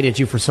 cat hated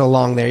you for so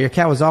long there. Your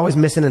cat was always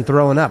missing and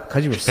throwing up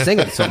because you were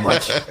singing so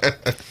much.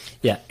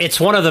 Yeah, it's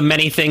one of the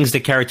many things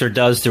the character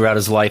does throughout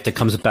his life that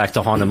comes back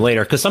to haunt him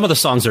later, because some of the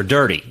songs are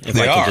dirty, if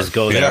They I can are, just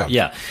go yeah. there.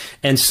 Yeah.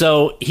 And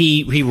so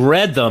he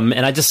read them,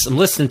 and I just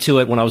listened to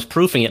it when I was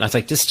proofing it, and I was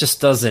like, this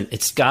just doesn't,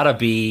 it's got to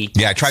be.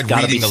 Yeah, I tried it's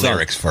gotta reading be the sung.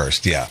 lyrics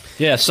first. Yeah.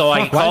 Yeah, so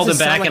I Fuck, why called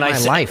does him it back sound and like I my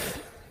said, life.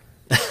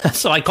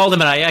 so I called him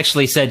and I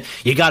actually said,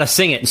 you got to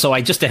sing it. And so I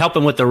just to help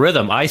him with the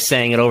rhythm, I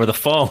sang it over the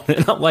phone.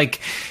 And I'm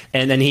like,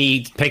 and then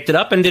he picked it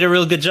up and did a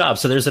real good job.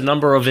 So there's a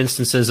number of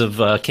instances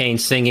of Kane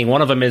singing.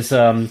 One of them is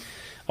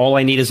All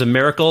I Need Is a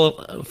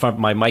Miracle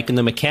from my Mike and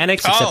the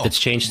Mechanics, except Oh, it's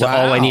changed to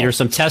wow. All I Need Are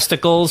Some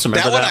Testicles.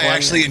 Remember That one that I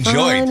actually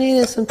enjoyed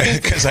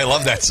because I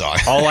love that song.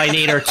 All I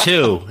Need Are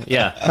Two.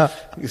 Yeah.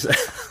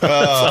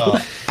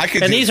 I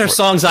could And do these it are for-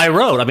 songs I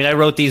wrote. I mean, I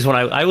wrote these when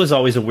I was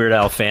always a Weird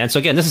Al fan. So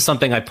again, this is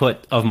something I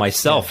put of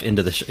myself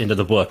into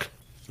the book.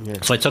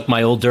 So I took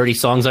my old dirty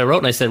songs I wrote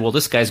and I said, well,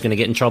 this guy's going to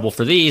get in trouble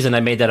for these, and I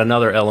made that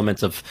another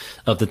element of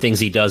the things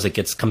he does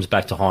that comes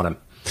back to haunt him.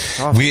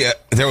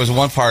 There was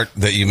one part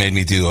that you made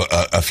me do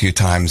a few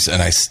times,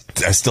 and I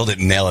still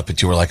didn't nail it,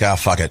 but you were like, "Ah,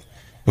 fuck it."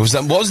 It was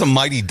what was the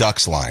Mighty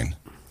Ducks line?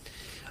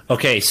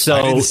 Okay, so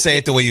I didn't say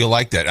it the way you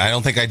liked it. I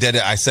don't think I did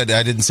it. I said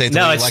I didn't say it the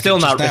no, way you it's liked still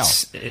it not.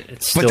 just now.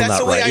 It's still But that's not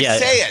the way right. I Yeah.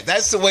 say it.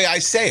 That's the way I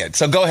say it.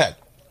 So go ahead.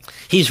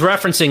 He's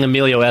referencing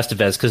Emilio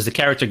Estevez because the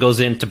character goes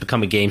in to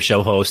become a game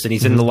show host, and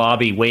he's in the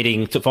lobby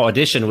waiting to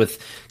audition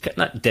with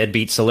not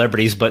deadbeat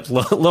celebrities, but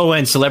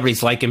low-end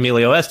celebrities like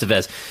Emilio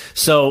Estevez.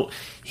 So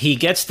he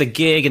gets the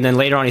gig, and then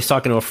later on he's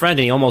talking to a friend,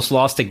 and he almost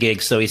lost the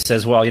gig. So he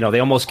says, well, they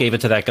almost gave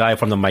it to that guy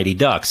from the Mighty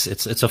Ducks.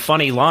 It's a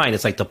funny line.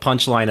 It's like the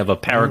punchline of a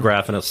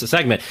paragraph in a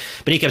segment.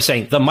 But he kept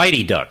saying, the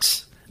Mighty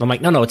Ducks. And I'm like,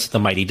 no, it's the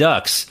Mighty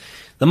Ducks.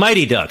 The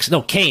Mighty Ducks.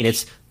 No, Kane,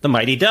 it's the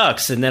Mighty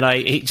Ducks. And then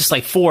he just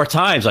like 4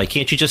 times, like,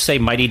 can't you just say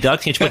Mighty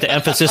Ducks? Can't you put the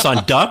emphasis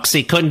on ducks?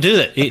 He couldn't do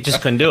it. He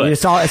just couldn't do it.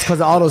 It's because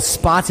of all those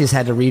spots he's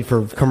had to read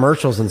for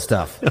commercials and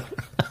stuff.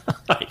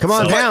 Come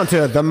on So- down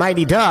to the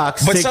Mighty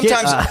Ducks. But to get,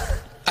 sometimes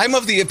I'm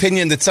of the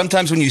opinion that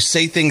sometimes when you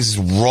say things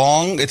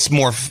wrong, it's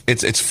more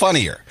it's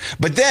funnier.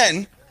 But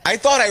then I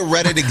thought I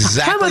read it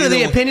exactly. I'm under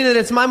the opinion that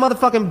it's my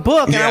motherfucking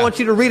book, and I Yeah. want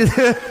you to read it.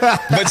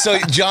 But so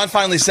John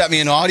finally sent me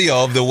an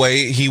audio of the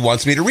way he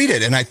wants me to read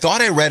it, and I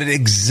thought I read it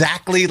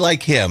exactly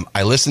like him.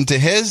 I listened to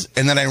his,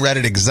 and then I read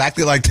it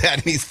exactly like that,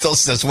 and he still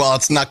says, "Well,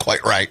 it's not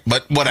quite right,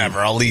 but whatever,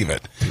 I'll leave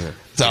it."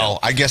 So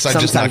I guess I'm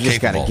just not Sometimes you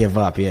just got capable. to give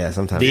up. Yeah,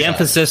 sometimes. The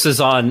emphasis is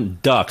on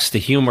ducks. The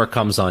humor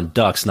comes on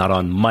ducks, not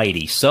on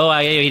mighty. So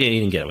he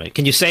didn't get away.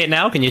 Can you say it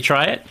now? Can you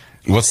try it?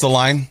 What's the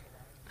line?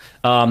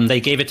 They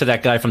gave it to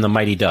that guy from the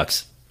Mighty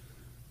Ducks.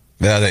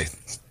 Yeah,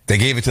 they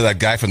gave it to that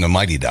guy from the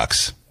Mighty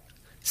Ducks.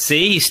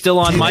 See, he's still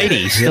on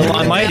mighty. He's still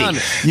on mighty. You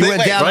They- went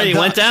wait, down. Right, he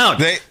went down.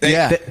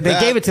 Yeah. They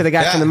gave it to the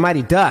guy from the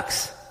Mighty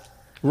Ducks.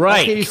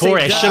 Why can't you Right, say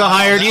Corey. I ducks? should have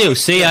hired you.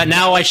 See,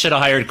 now I should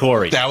have hired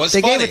Corey. That was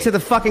They funny. gave it to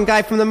the fucking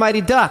guy from the Mighty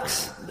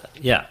Ducks.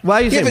 Yeah. Why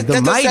are you Yeah, saying but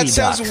the Mighty that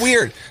sounds Ducks?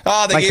 weird.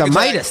 Oh, they Like gave the it to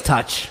Midas that,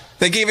 touch.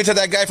 They gave it to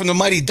that guy from the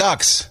Mighty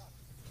Ducks.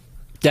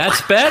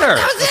 That's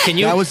better. Can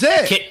you? That was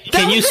it.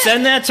 Can you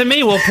send that to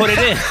me? We'll put it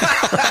in.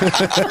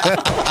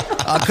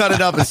 I'll cut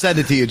it up and send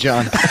it to you,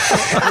 John.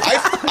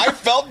 I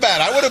felt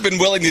bad. I would have been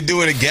willing to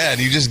do it again.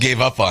 You just gave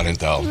up on it,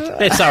 though.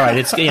 It's all right.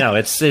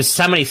 It's there's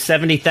how many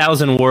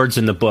 70,000 words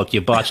in the book.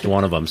 You botched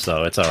one of them,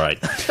 so it's all right.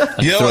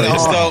 You know what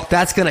else, though?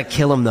 That's gonna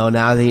kill him though.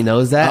 Now that he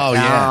knows that. Oh,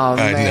 yeah. Oh,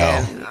 I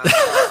man. know.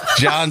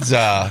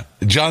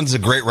 John's a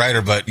great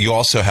writer, but you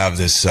also have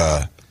this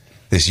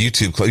this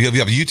YouTube clip. You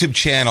have a YouTube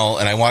channel,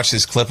 and I watched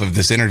this clip of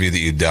this interview that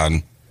you'd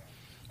done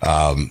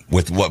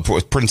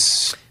with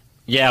Prince.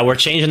 Yeah, we're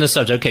changing the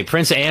subject. Okay,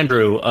 Prince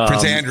Andrew.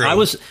 Prince Andrew.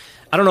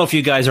 I don't know if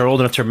you guys are old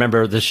enough to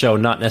remember the show,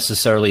 not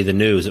necessarily the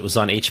news. It was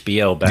on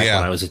HBO back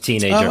when I was a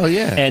teenager. Oh,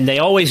 yeah. And they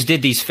always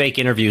did these fake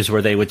interviews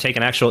where they would take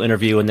an actual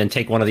interview and then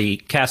take one of the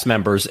cast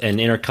members and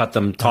intercut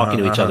them talking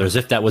to each other as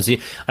if that was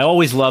the... I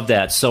always loved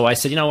that. So I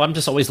said, I'm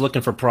just always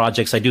looking for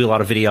projects. I do a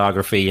lot of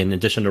videography in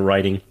addition to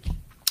writing.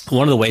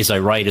 One of the ways I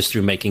write is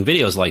through making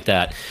videos like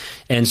that.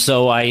 And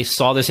so I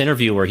saw this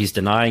interview where he's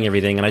denying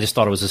everything, and I just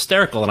thought it was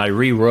hysterical. And I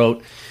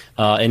rewrote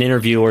an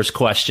interviewer's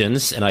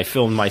questions, and I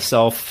filmed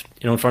myself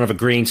in front of a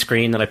green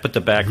screen, then I put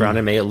the background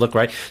and made it look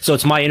right. So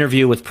it's my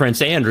interview with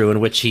Prince Andrew, in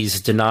which he's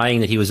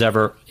denying that he was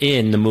ever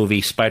in the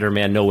movie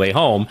Spider-Man No Way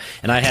Home.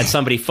 And I had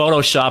somebody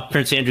Photoshop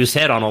Prince Andrew's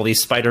head on all these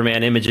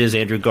Spider-Man images,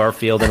 Andrew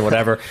Garfield and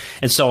whatever.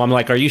 And so I'm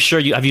like, are you sure?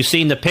 Have you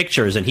seen the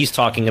pictures? And he's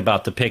talking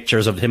about the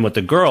pictures of him with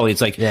the girl.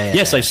 He's like,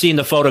 yes, I've seen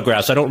the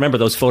photographs. I don't remember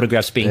those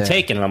photographs being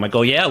taken. And I'm like,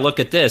 oh, yeah, look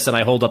at this. And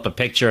I hold up a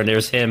picture, and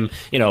there's him,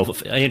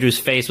 Andrew's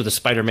face with a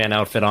Spider-Man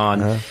outfit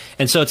on.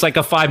 And so it's like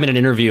a 5-minute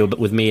interview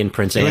with me and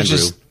Prince Andrew.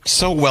 Just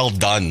so well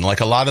done. Like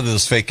a lot of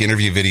those fake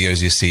interview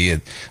videos you see,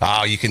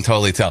 you can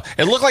totally tell.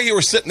 It looked like you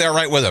were sitting there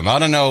right with him. I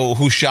don't know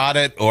who shot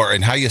it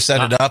and how you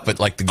set it up, but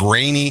like the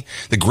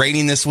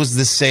graininess was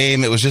the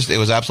same. It was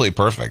absolutely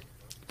perfect.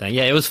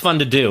 Yeah, it was fun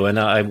to do, and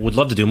I would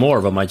love to do more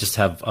of them. I just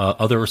have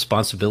other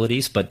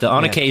responsibilities. But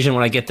on occasion,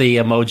 when I get the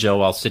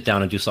mojo, I'll sit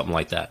down and do something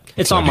like that.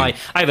 It's on I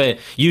have a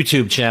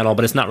YouTube channel,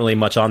 but it's not really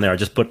much on there. I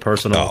just put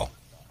personal...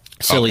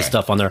 silly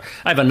stuff on there.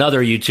 I have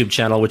another YouTube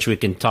channel which we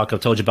can talk.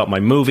 I've told you about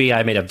my movie.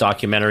 I made a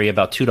documentary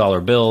about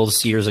 $2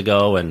 bills years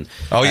ago, and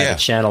I have a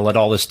channel at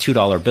all this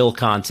 $2 bill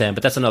content.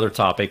 But that's another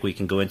topic we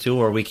can go into,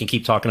 or we can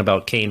keep talking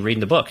about Kane reading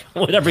the book.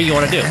 Whatever you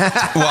want to do.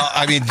 Well,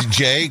 I mean,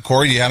 Jay,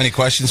 Corey, do you have any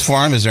questions for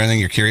him? Is there anything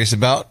you're curious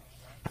about?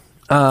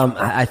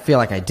 I feel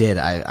like I did.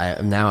 I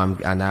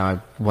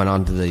went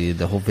on to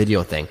the whole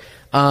video thing.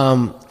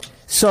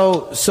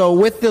 So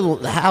with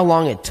how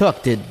long it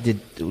took, did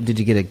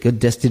you get a good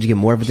disc? Did you get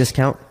more of a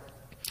discount?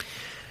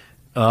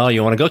 Oh,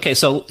 you want to go? Okay,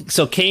 so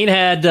Kane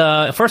had,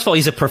 first of all,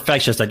 he's a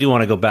perfectionist. I do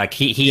want to go back.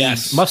 He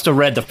must have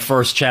read the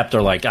first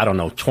chapter,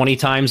 20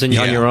 times on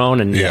your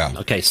own. And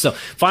okay, so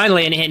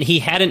finally, and he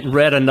hadn't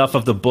read enough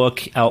of the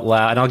book out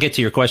loud. And I'll get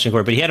to your question,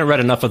 Corey, but he hadn't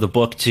read enough of the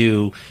book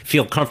to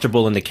feel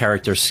comfortable in the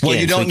character's skin. Well,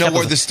 you don't know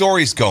where the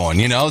story's going,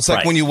 It's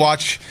like when you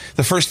watch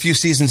the first few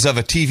seasons of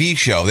a TV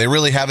show. They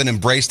really haven't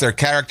embraced their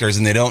characters,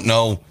 and they don't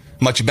know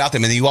much about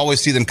them, and you always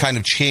see them kind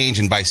of change,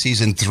 and by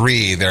season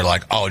 3 they're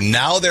like, oh,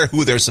 now they're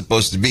who they're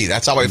supposed to be.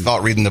 That's how I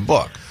felt reading the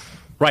book.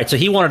 Right, so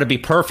he wanted to be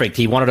perfect.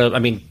 He wanted to,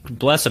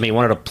 bless him, he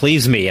wanted to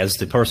please me as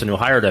the person who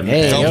hired him.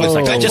 Hey,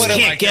 I just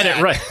can't get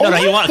it right. No,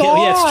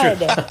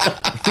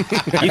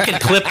 it's true. You can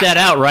clip that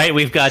out, right?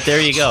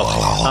 There you go.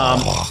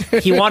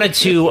 He wanted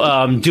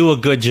to do a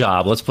good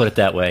job, let's put it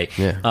that way.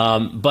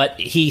 Yeah.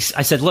 But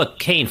I said, look,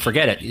 Kane,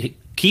 forget it.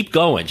 Keep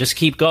going. Just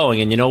keep going.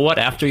 And you know what?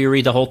 After you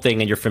read the whole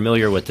thing and you're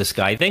familiar with this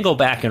guy, then go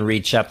back and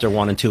read chapter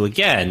 1 and 2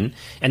 again.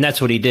 And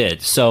that's what he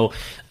did. So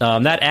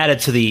that added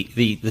to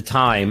the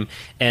time.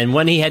 And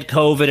when he had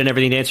COVID and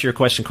everything, to answer your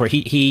question,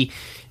 Corey,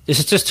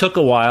 this just took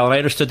a while, and I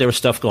understood there was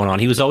stuff going on.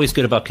 He was always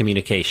good about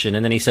communication.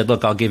 And then he said,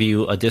 look, I'll give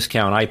you a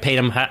discount. I paid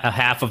him a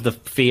half of the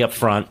fee up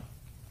front.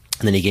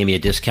 And then he gave me a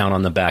discount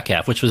on the back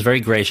half, which was very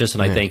gracious,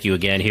 and I thank you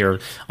again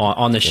here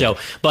on the show.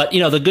 But,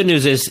 the good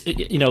news is,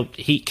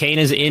 Kane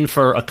is in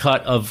for a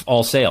cut of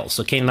all sales.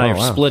 So Kane and I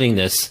are splitting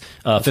this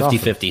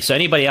 50-50. So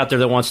anybody out there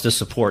that wants to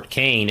support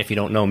Kane, if you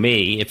don't know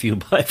me, if you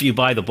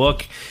buy the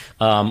book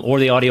or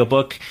the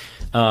audiobook,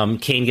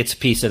 Kane gets a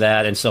piece of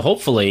that. And so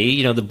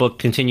hopefully, the book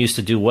continues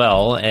to do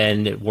well,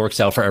 and it works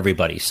out for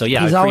everybody. So,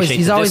 yeah, he's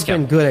always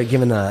been good at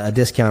giving a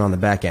discount on the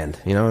back end.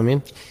 You know what I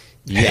mean?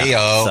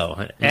 Yeah. So,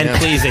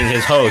 pleasing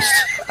his host.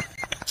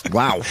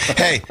 Wow.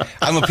 Hey,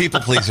 I'm a people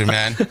pleaser,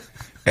 man.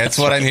 That's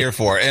what I'm here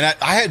for. And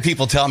I had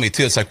people tell me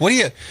too. It's like, what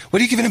are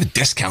you giving him a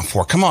discount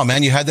for? Come on,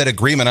 man. You had that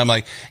agreement. I'm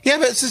like, yeah,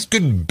 but it's just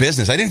good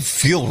business. I didn't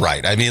feel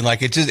right. I mean,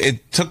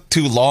 it took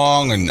too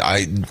long, and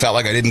I felt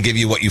like I didn't give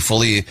you what you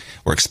fully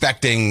were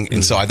expecting.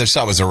 And so I just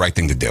thought it was the right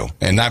thing to do.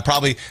 And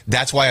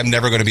that's why I'm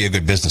never going to be a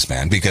good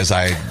businessman, because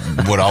I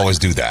would always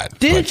do that.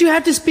 Didn't you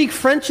have to speak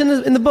French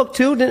in the book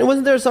too?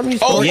 Wasn't there something you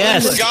spoke? Oh,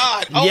 yes.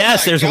 God.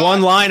 Yes, there's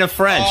one line of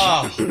French.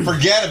 Oh,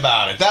 forget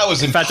about it. That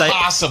was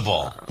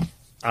impossible.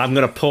 I'm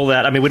going to pull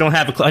that. I mean, we don't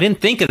have a clip. I didn't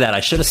think of that.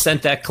 I should have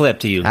sent that clip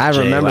to you. I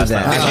remember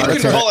that. If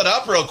you can pull it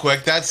up real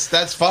quick, that's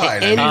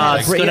fine.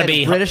 It's going to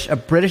be a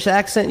British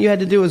accent you had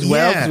to do as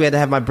well, because we had to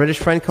have my British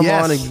friend come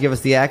on and give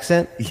us the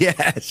accent.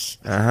 Yes.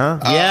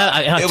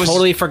 I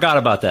totally forgot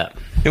about that.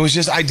 It was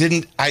just I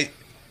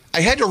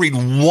had to read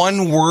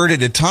one word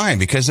at a time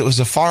because it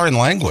was a foreign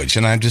language,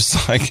 and I'm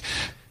just like,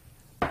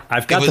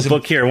 I've got the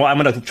book here. Well, I'm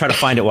going to try to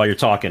find it while you're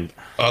talking.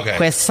 Okay.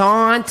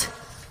 Croissant,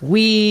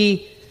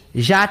 oui.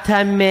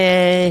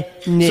 Jamais.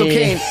 So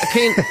Kane,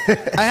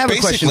 I have a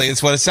question. Basically,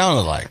 it's what it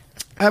sounded like.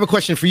 I have a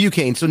question for you,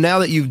 Kane. So now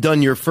that you've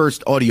done your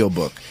first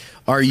audiobook,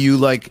 are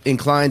you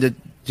inclined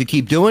to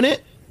keep doing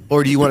it,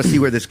 or do you want to see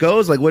where this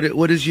goes?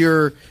 What is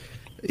your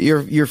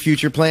your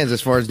future plans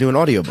as far as doing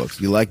audiobooks?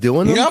 You like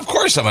doing them? Yeah, of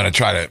course I'm going to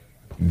try to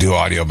do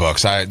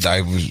audiobooks.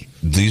 I was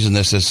using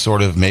this as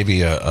sort of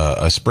maybe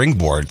a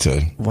springboard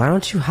to. Why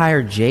don't you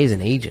hire Jay as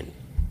an agent?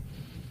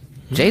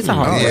 Jay's a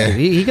hard worker.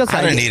 He goes.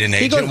 I don't need an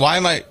agent. Why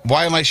am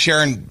I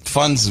sharing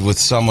funds with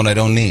someone I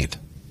don't need?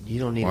 You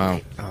don't need.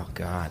 Wow. Oh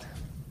God.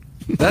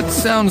 That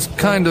sounds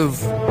kind of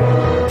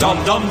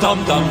dum dum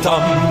dum dum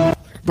dum.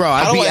 Bro,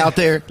 I'd be out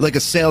there like a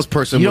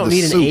salesperson You with don't a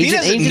need an suit. agent. He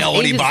doesn't know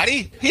agents-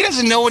 anybody. He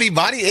doesn't know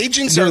anybody.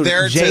 Agents are Dude,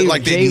 there Jay- to they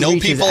Jay know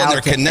reaches people and out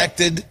they're to-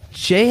 connected.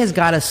 Jay has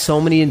got us so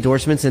many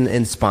endorsements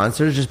and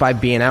sponsors just by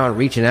being out and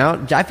reaching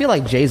out. I feel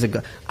like Jay's you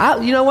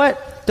know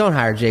what? Don't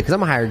hire Jay because I'm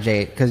gonna hire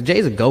Jay because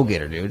Jay's a go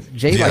getter, dude.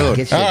 Jay like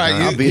gets shit All right,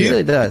 done. you- He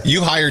really does.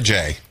 You hire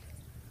Jay.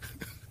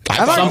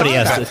 Somebody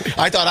has to.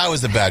 I thought I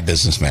was the bad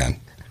businessman.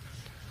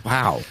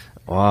 Wow.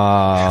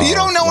 Wow. You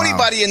don't know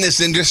anybody in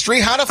this industry.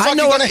 How the fuck I are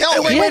know you going to it- help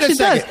wait, me? He wait a actually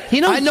does. second. He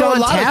knows I know John a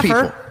lot of Taffer.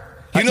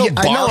 people. You know I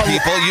bar know-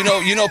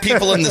 people. You know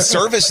people in the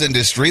service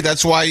industry.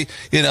 That's why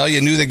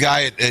you knew the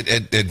guy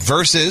at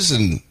Versus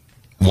and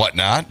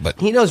whatnot. But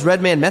He knows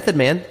Red Man, Method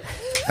Man.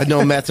 I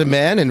know Method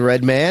Man and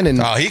Red Man,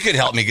 and he could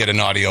help me get an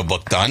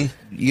audiobook done.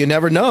 you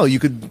never know. You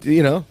could,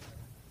 Hey,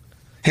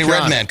 John.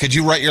 Redman, could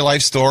you write your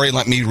life story and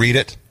let me read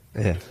it?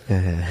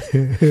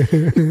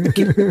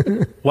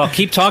 Well,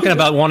 keep talking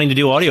about wanting to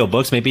do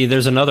audiobooks. Maybe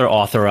there's another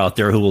author out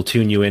there who will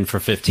tune you in for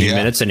 15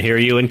 minutes and hear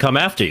you and come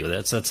after you.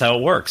 That's how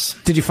it works.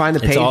 Did you find the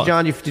page,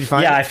 John? Did you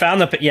find it? I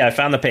found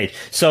the page.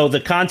 So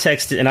the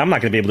context, and I'm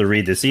not going to be able to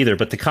read this either,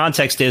 but the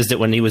context is that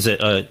when he was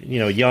a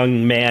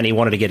young man, he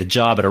wanted to get a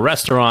job at a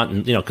restaurant,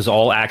 and because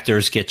all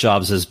actors get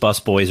jobs as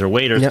busboys or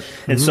waiters, Yep.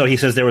 and so he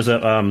says there was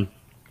a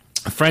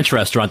French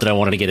restaurant that I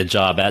wanted to get a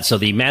job at. So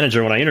the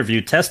manager, when I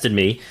interviewed, tested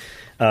me.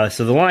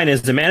 So the line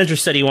is, the manager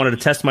said he wanted to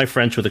test my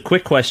French with a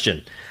quick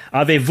question.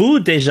 Avez-vous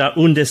déjà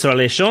une des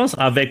relations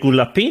avec un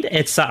lapin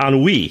et ça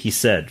ennuie? He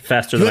said,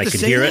 faster than I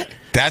could hear it.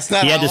 That's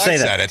not He how had to I say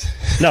said that. it.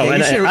 No, Yeah,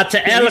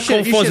 and you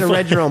should have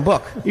read your own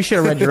book. You should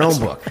have read your own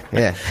book.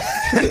 Yeah.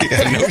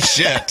 Yeah, no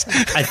shit.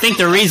 I think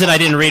the reason I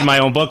didn't read my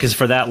own book is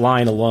for that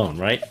line alone,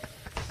 right?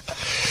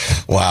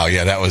 Wow,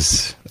 yeah, that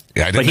was...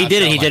 Yeah, But he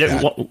did it. He did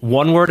it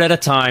one word at a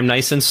time,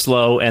 nice and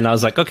slow. And I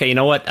was like, okay, you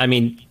know what? I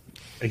mean,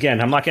 again,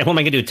 what am I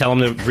going to do? Tell him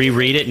to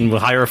reread it and we'll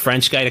hire a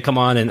French guy to come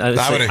on? And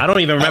I don't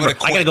even remember. I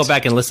got to go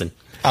back and listen.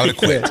 I would have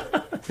quit.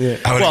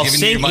 I would have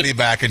given you your money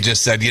back and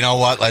just said, you know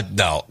what?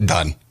 No,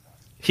 done.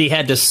 He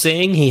had to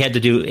sing. He had to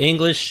do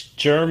English,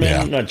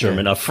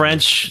 German,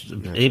 French,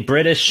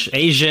 British,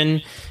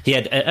 Asian. He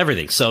had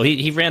everything. So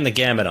he ran the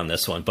gamut on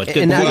this one. But good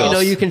And now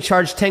kudos. you can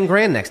charge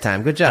 $10,000 next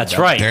time. Good job. That's Doug.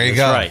 right. There you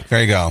That's go. right.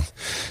 There you go.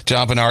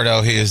 John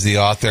Bernardo, he is the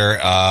author.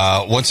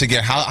 Once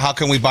again, how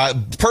can we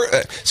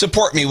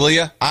support me, will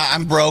you?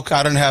 I'm broke.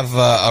 I don't have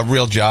a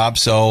real job.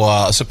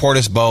 So support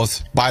us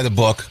both. Buy the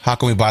book. How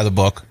can we buy the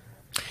book?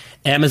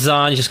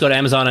 Amazon, you just go to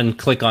Amazon and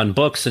click on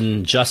books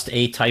and Just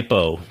a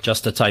Typo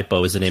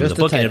is the name of the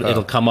book, and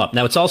it'll come up.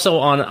 Now, it's also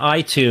on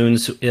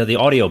iTunes, the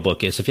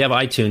audiobook is. If you have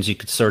iTunes, you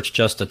could search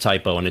Just a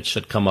Typo, and it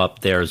should come up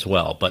there as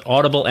well. But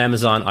Audible,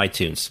 Amazon,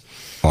 iTunes.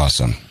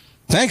 Awesome.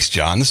 Thanks,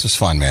 John. This was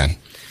fun, man.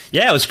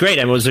 Yeah, it was great.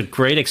 And it was a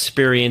great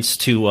experience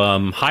to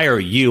hire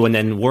you and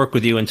then work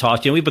with you and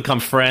talk to you. We've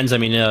become friends. I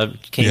mean,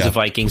 Kane's a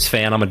Vikings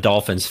fan. I'm a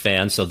Dolphins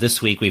fan. So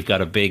this week we've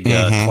got a big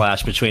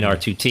clash between our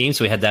two teams.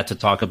 So we had that to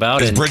talk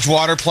about. Is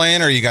Bridgewater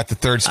playing or you got the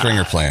third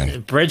stringer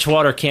playing?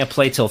 Bridgewater can't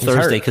play till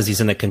Thursday because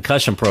he's in the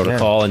concussion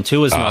protocol, and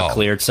Tua's not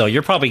cleared. So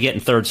you're probably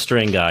getting third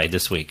string guy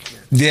this week.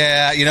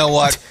 Yeah, you know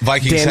what?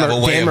 Vikings have a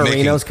way Dan of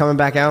Marino's coming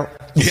back out.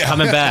 He's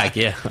coming back,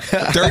 yeah.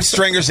 Third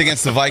stringers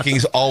against the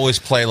Vikings always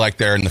play like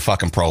they're in the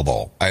fucking Pro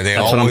Bowl.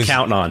 That's what I'm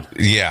counting on.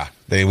 Yeah.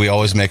 We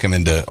always make them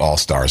into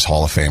All-Stars,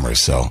 Hall of Famers.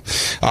 So, all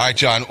right,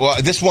 John.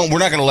 Well, this one, we're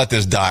not going to let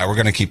this die. We're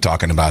going to keep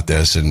talking about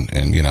this and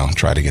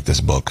try to get this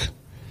book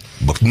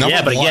number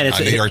but one again, on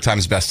the New York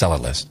Times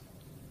bestseller list.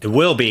 It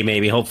will be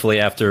maybe, hopefully,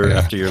 after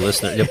your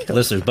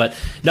listeners. But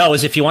no,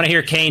 if you want to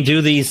hear Kane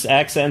do these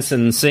accents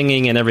and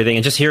singing and everything,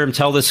 and just hear him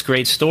tell this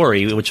great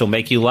story, which will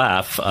make you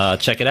laugh,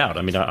 check it out.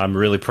 I mean, I'm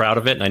really proud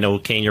of it, and I know,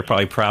 Kane, you're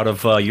probably proud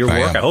of your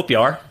work. I hope you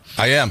are.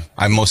 I am.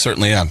 I most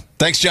certainly am.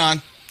 Thanks,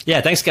 John.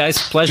 Yeah, thanks, guys.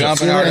 Pleasure. John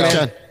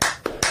Bernardo.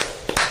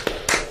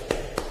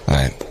 All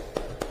right.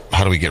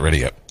 How do we get rid of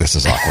you? This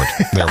is awkward.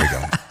 There we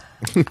go.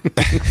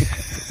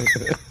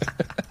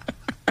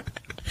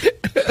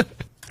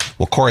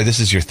 Well, Corey, this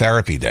is your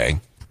therapy day.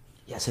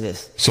 Yes, it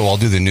is. So I'll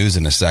do the news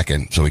in a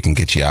second so we can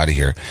get you out of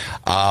here.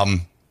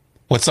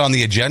 What's on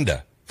the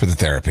agenda for the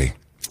therapy?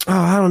 Oh,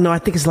 I don't know. I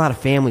think it's a lot of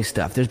family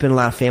stuff. There's been a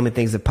lot of family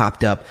things that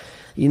popped up.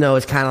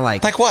 It's kind of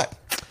like... Like what?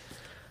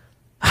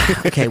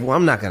 Okay,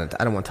 well, I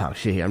don't want to talk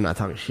shit here. I'm not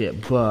talking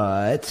shit.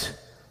 But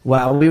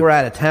while we were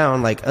out of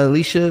town, like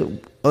Alicia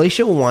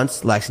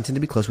wants Lexington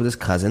to be close with his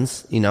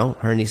cousins,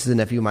 her nieces and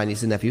nephew, my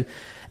niece and nephew.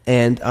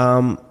 And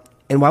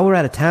while we were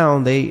out of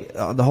town, the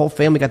whole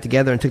family got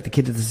together and took the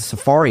kids to this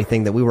safari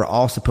thing that we were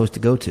all supposed to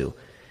go to.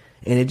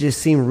 And it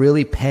just seemed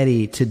really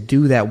petty to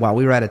do that while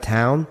we were out of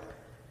town.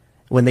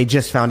 when they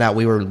just found out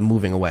we were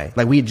moving away.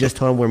 Like we had just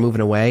told them we were moving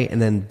away, and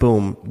then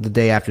boom, the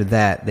day after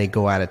that, they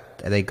go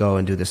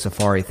and do the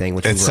safari thing,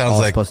 which we were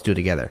all supposed to do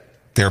together.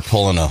 They're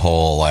pulling a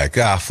whole like,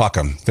 fuck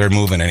them. They're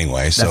moving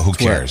anyway, so who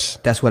cares?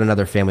 That's what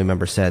another family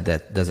member said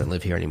that doesn't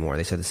live here anymore.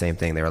 They said the same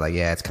thing. They were like,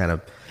 yeah, it's kind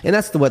of, and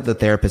that's what the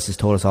therapist has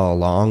told us all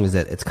along, is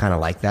that it's kind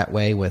of like that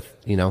way with,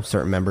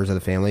 certain members of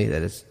the family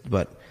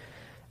but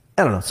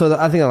I don't know. So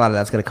I think a lot of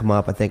that's going to come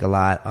up. I think a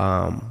lot,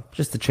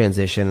 just the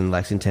transition in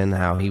Lexington,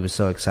 how he was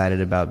so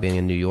excited about being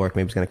in New York,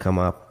 maybe it's going to come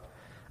up.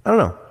 I don't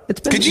know.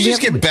 Could you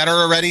just get better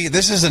already?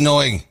 This is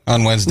annoying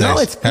on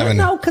Wednesdays.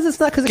 No, because it's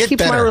not, because it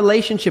keeps my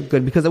relationship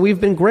good, because we've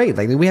been great.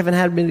 Like we haven't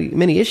had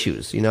many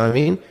issues. You know what I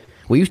mean?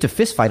 We used to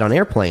fist fight on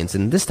airplanes,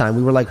 and this time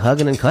we were like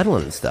hugging and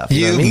cuddling and stuff.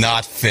 You know what I mean?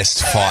 Not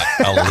fist fought,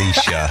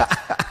 Alicia.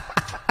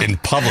 In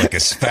public,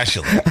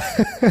 especially.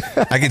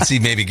 I could see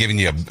maybe giving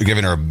you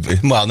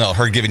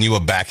her giving you a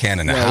backhand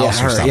in the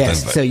house or something.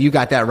 Yes. But. So you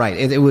got that right.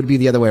 It would be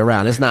the other way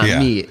around. It's not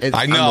me.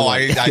 I know.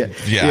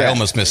 I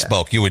almost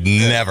misspoke. You would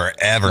never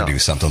ever do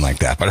something like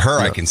that. But her,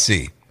 I can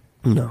see.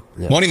 No.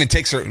 Yeah. Won't even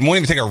take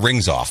her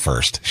rings off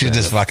first. She'll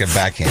just fucking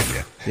backhand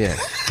you. Yeah.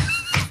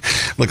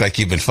 Look like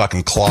you've been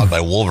fucking clawed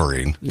by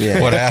Wolverine.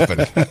 Yeah. What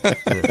happened?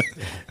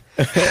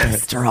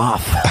 Pissed her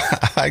off.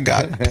 I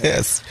got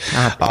pissed.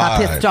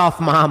 I pissed off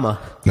Mama.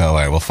 No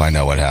way. We'll find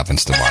out what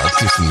happens tomorrow. Let's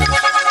do some news.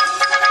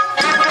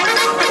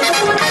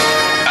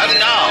 And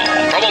now,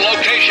 from a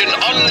location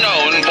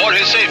unknown for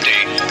his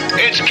safety,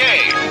 it's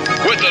Kane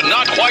with the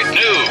Not Quite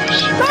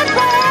News. Not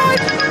Quite!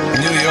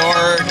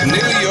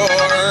 New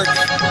York.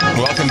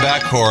 Welcome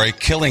back, Corey.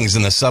 Killings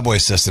in the subway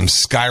system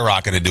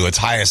skyrocketed to its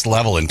highest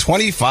level in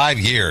 25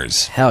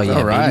 years. Hell yeah.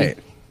 All right.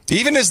 Baby.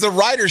 Even as the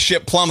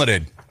ridership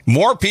plummeted,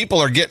 more people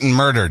are getting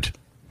murdered.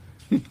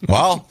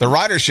 Well, the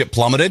ridership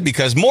plummeted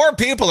because more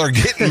people are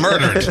getting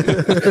murdered.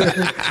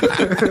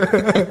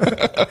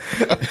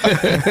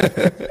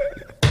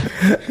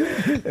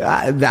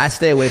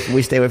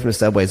 We stay away from the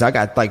subways. I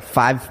got like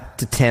 5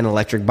 to 10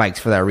 electric bikes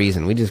for that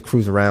reason. We just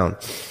cruise around.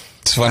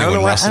 It's funny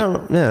I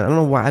don't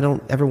know why I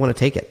don't ever want to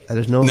take it.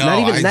 There's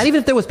not even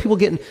if there was people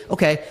getting,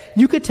 okay,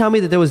 you could tell me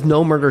that there was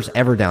no murders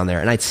ever down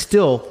there, and I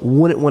still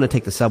wouldn't want to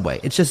take the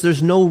subway. It's just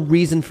there's no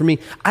reason for me.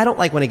 I don't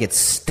like when I get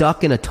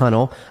stuck in a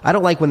tunnel. I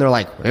don't like when they're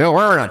like,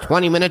 we're in a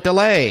 20-minute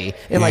delay.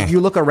 And like you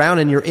look around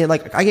and you're in,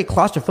 like, I get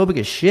claustrophobic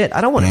as shit.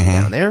 I don't want to be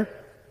down there.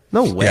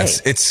 No way.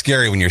 Yes, it's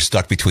scary when you're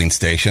stuck between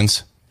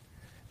stations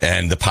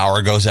and the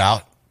power goes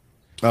out.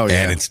 Oh,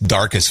 yeah. And it's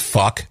dark as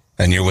fuck.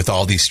 And you're with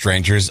all these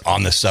strangers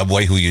on the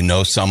subway who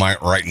some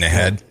aren't right in the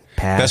head.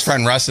 Best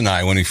friend Russ and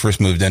I, when we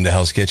first moved into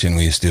Hell's Kitchen,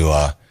 we used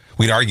to,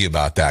 we'd argue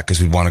about that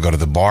because we'd want to go to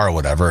the bar or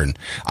whatever. And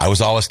I was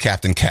always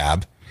Captain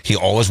Cab. He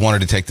always wanted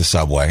to take the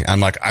subway.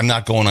 I'm like, I'm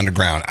not going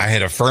underground. I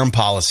had a firm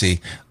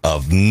policy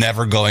of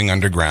never going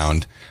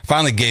underground.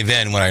 Finally gave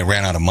in when I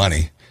ran out of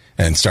money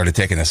and started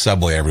taking the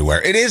subway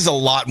everywhere. It is a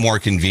lot more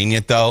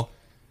convenient, though.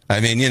 I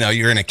mean,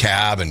 you're in a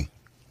cab and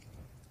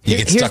you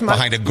get stuck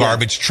behind a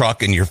garbage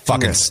truck and you're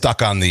fucking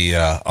stuck on the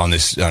on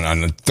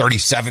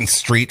 37th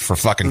Street for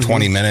fucking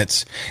 20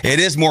 minutes. It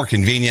is more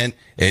convenient.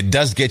 It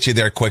does get you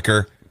there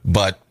quicker,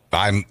 but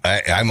I'm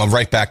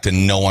right back to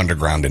no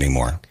underground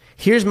anymore.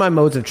 Here's my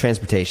modes of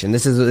transportation.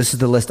 This is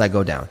the list I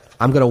go down.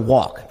 I'm going to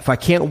walk. If I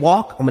can't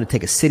walk, I'm going to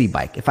take a city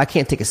bike. If I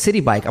can't take a city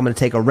bike, I'm going to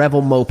take a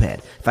Revel moped.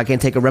 If I can't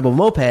take a Revel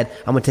moped,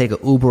 I'm going to take an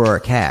Uber or a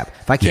cab.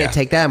 If I can't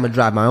take that, I'm going to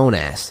drive my own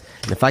ass.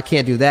 And if I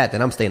can't do that,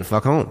 then I'm staying the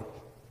fuck home.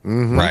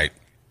 Mm-hmm. Right.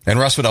 And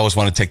Russ would always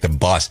want to take the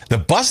bus. The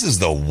bus is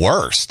the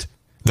worst.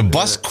 The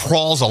bus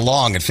crawls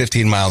along at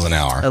 15 miles an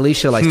hour.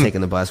 Alicia likes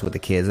taking the bus with the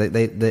kids.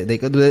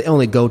 They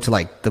only go to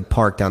like the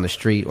park down the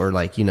street or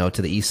like, to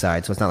the east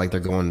side. So it's not like they're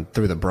going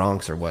through the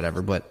Bronx or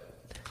whatever, but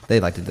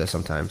they like to do that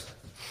sometimes.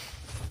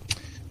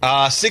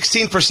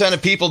 16%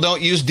 of people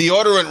don't use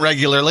deodorant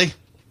regularly.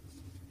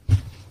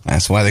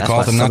 That's why they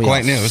call it the Not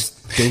Quite News.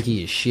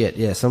 Stinky as shit.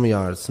 Yeah, some of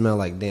y'all smell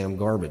like damn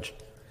garbage.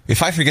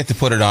 If I forget to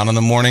put it on in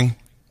the morning,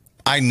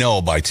 I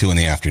know by 2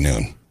 p.m.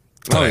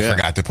 that I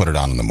forgot to put it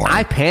on in the morning.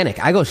 I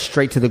panic. I go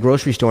straight to the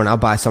grocery store and I'll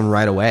buy some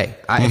right away.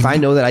 If I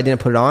know that I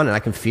didn't put it on and I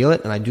can feel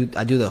it and I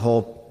do the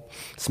whole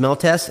smell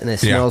test and it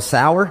smells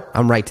sour,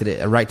 I'm right to the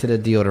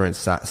deodorant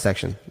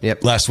section.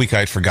 Yep. Last week I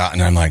had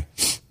forgotten. I'm like,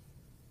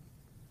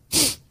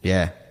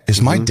 yeah.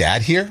 Is my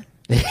dad here?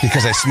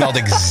 Because I smelled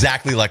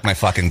exactly like my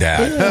fucking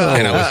dad.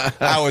 And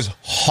I was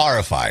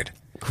horrified.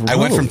 Gross. I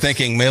went from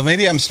thinking, well,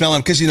 maybe I'm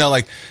smelling, because,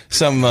 like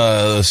some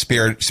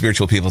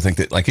spiritual people think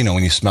that, like,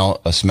 when you smell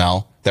a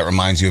smell that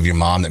reminds you of your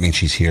mom, that means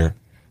she's here.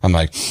 I'm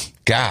like,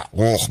 God,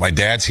 my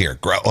dad's here.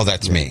 Oh,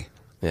 that's me.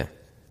 Yeah.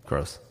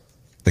 Gross.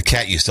 The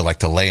cat used to like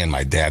to lay in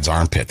my dad's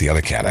armpit, the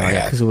other cat I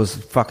had. Because it was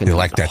fucking hot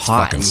like that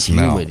fucking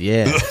smell. Humid,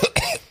 yeah.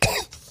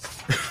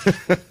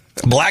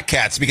 Black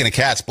cats, speaking of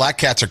cats, black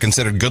cats are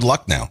considered good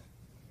luck now.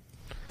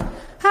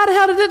 How the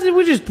hell did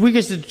we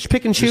just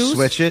pick and choose? Just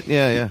switch it?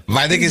 Yeah.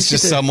 I think it's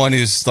just someone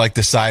who's like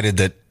decided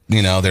that,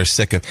 they're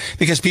sick of,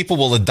 because people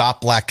will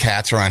adopt black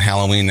cats around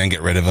Halloween and then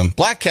get rid of them.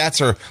 Black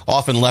cats are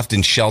often left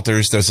in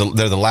shelters. They're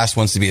the last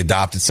ones to be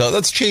adopted. So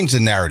let's change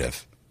the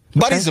narrative.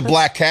 Buddy's a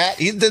black cat.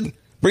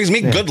 Brings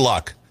me good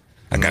luck.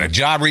 I got a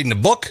job reading a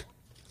book.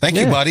 Thank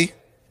you, buddy.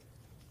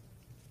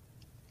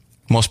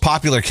 Most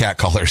popular cat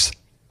colors.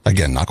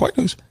 Again, not quite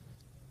news.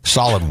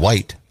 Solid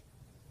white.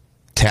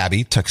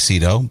 Tabby,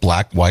 tuxedo,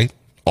 black, white,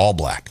 all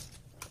black.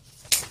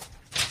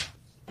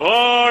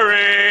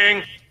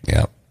 Boring.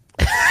 Yep.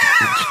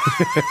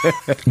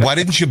 Why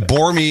didn't you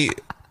bore me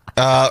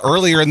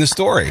earlier in the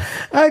story?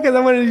 Because I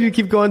wanted you to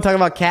keep going talking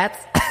about cats.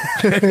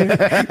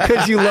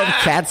 Because you love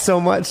cats so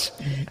much.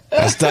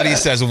 A study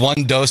says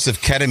 1 dose of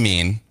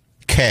ketamine,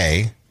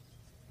 K,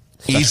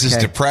 eases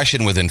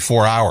depression within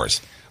 4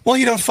 hours. Well,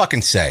 you don't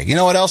fucking say. You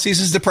know what else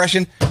eases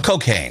depression?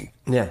 Cocaine.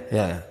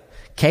 Yeah.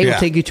 K will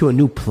take you to a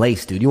new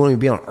place, dude. You won't even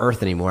be on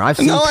Earth anymore. I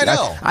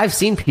know. I've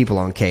seen people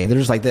on K. They're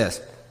just like this.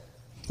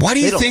 Why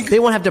do you think they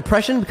won't have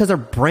depression? Because their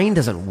brain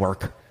doesn't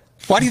work.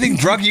 Why do you think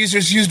drug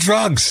users use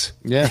drugs?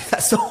 Yeah.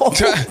 That's the whole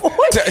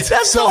point.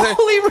 That's the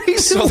only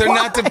reason So they're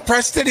not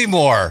depressed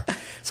anymore.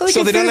 So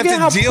they don't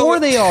have to deal with how poor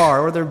they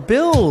are or their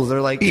bills.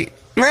 They're like...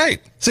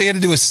 Right. So you had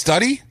to do a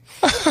study?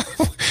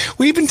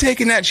 We've been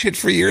taking that shit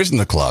for years in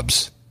the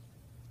clubs.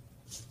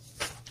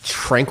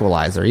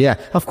 Tranquilizer, yeah.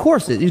 Of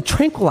course, it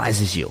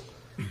tranquilizes you.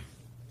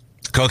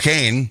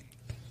 Cocaine,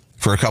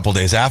 for a couple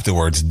days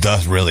afterwards,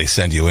 does really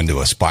send you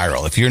into a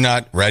spiral. If you're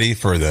not ready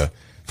for the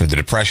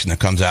depression that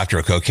comes after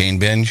a cocaine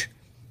binge,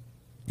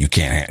 you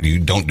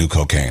don't do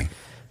cocaine.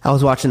 I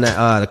was watching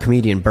the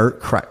comedian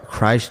Bert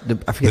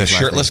Kreischer. I forget the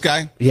shirtless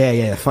guy.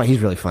 Yeah. He's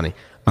really funny.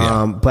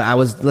 Yeah. But I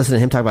was listening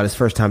to him talk about his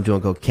first time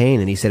doing cocaine,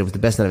 and he said it was the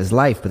best night of his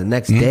life. But the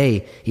next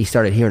day, he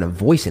started hearing a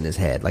voice in his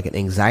head, like an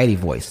anxiety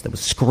voice that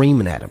was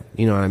screaming at him.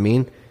 You know what I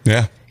mean?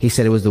 Yeah. He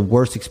said it was the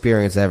worst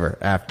experience ever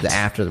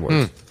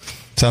afterwards.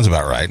 Sounds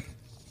about right.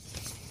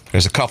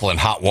 There's a couple in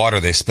hot water.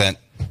 They spent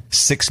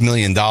 $6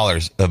 million.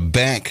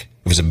 It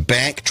was a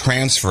bank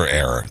transfer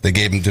error. They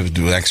gave them to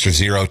do an extra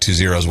 0, 2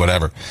 zeros,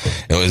 whatever.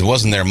 It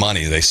wasn't their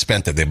money. They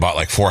spent it. They bought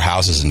like 4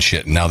 houses and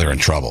shit, and now they're in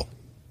trouble.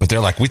 But they're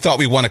like, we thought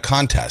we won a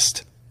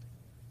contest.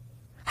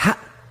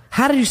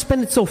 How did you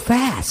spend it so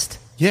fast?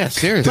 Yeah,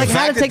 seriously. Like,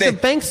 how did it take the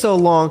bank so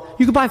long?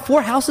 You could buy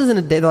 4 houses in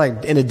a day.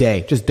 Like, in a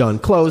day, just done,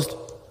 closed.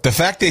 The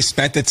fact they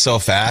spent it so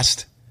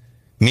fast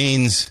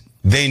means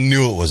they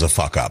knew it was a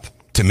fuck up.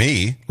 To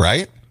me,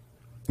 right?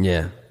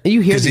 Yeah. And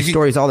you hear these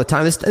stories all the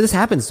time. This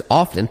happens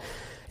often.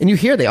 And you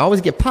hear they always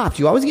get popped.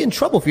 You always get in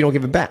trouble if you don't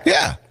give it back.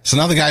 Yeah. So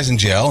now the guy's in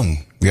jail and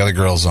the other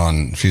girl's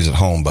she's at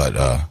home,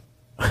 but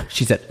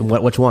she's at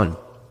which one?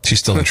 She's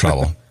still in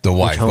trouble. The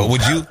wife. But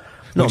would you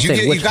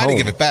you got to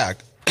give it back.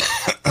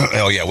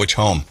 Oh yeah, which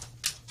home?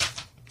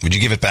 Would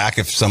you give it back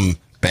if some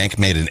bank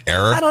made an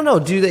error? I don't know.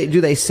 Do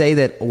they say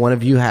that one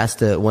of you has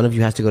to go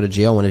to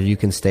jail, one of you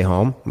can stay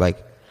home?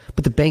 Like,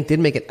 but the bank did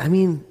make it. I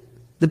mean,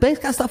 the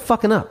bank's got to stop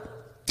fucking up.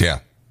 Yeah.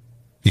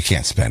 You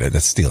can't spend it.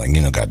 That's stealing.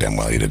 You know goddamn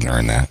well you didn't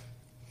earn that.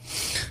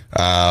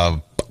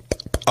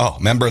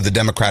 Member of the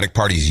Democratic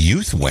Party's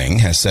youth wing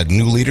has said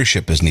new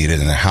leadership is needed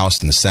in the House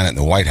and the Senate and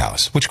the White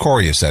House, which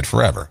Corey has said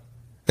forever.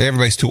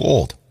 Everybody's too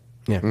old.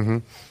 Yeah. Mm-hmm.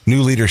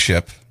 New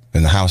leadership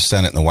in the House,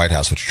 Senate, and the White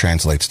House, which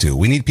translates to,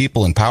 we need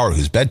people in power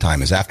whose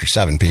bedtime is after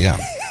 7 p.m.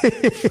 I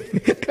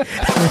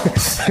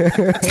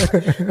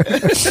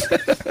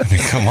mean,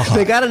 come on.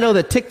 They got to know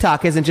that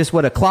TikTok isn't just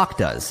what a clock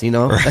does, you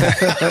know?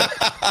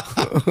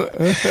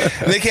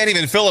 They can't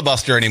even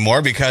filibuster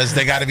anymore because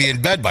they got to be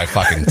in bed by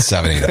fucking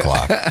 7, 8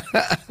 o'clock.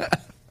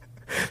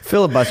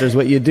 Filibuster is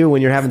what you do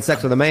when you're having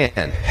sex with a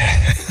man.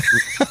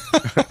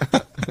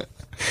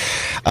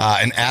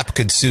 An app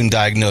could soon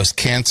diagnose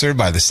cancer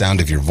by the sound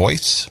of your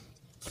voice.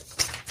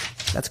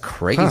 That's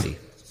crazy. Huh.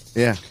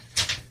 Yeah.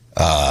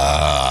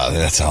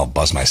 That's how I'll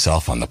buzz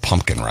myself on the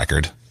pumpkin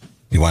record.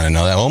 You want to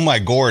know that? Oh my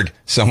gourd.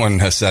 Someone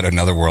has set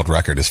another world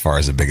record as far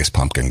as the biggest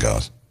pumpkin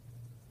goes.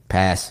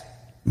 Pass.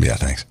 Yeah,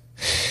 thanks.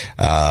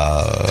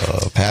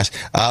 Pass.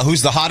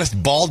 Who's the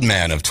hottest bald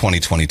man of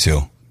 2022?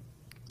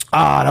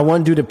 That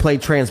one dude that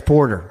played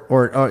Transporter.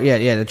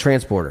 The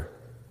Transporter.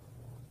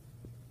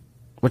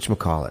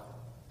 Whatchamacallit?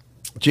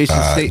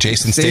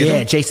 Jason Statham?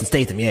 Yeah, Jason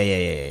Statham.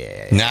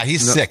 Yeah. Nah,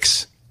 he's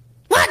 6.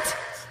 What?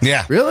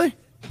 Yeah. Really?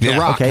 Yeah. The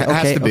Rock. Okay,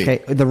 has to be.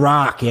 okay. The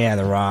Rock. Yeah,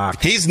 The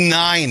Rock. He's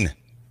 9.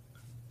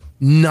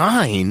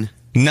 9?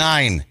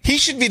 9. He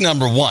should be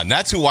number 1.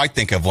 That's who I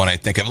think of when I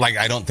think of, like,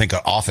 I don't think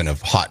often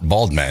of hot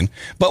bald men,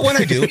 but when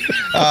I do,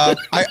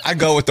 I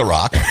go with The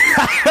Rock.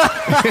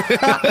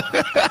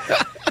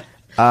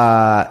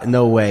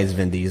 No way it's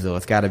Vin Diesel.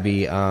 It's got to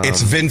be...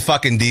 it's Vin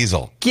fucking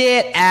Diesel.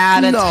 Get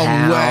out of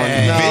town.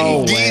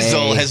 Vin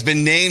Diesel has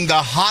been named the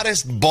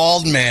hottest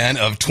bald man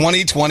of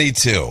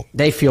 2022.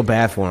 They feel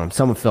bad for him.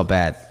 Someone feel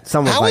bad.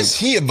 How is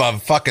he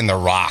above fucking The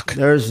Rock?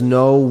 There's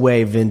no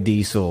way Vin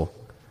Diesel...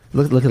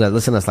 Look at that.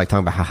 Listen to us like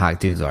talking about how hot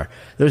dudes are.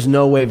 There's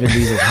no way Vin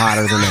Diesel's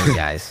hotter than those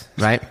guys,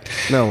 right?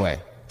 No way.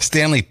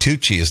 Stanley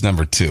Tucci is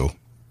number 2.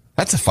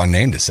 That's a fun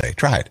name to say.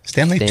 Try it.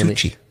 Stanley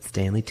Tucci.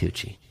 Stanley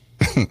Tucci.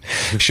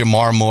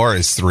 Shamar Moore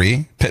is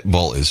 3.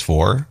 Pitbull is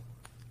 4.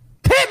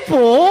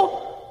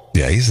 Pitbull?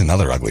 Yeah, he's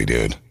another ugly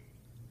dude.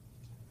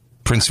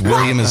 Prince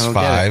William is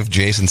 5.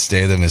 Jason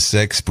Statham is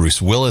 6. Bruce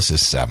Willis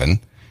is 7.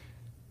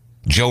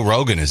 Joe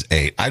Rogan is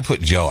 8. I'd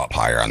put Joe up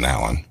higher on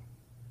that one.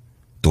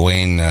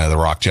 Dwayne The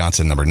Rock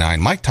Johnson, number 9.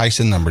 Mike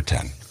Tyson, number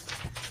 10.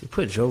 You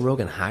put Joe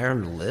Rogan higher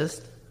on the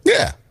list?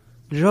 Yeah.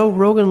 Joe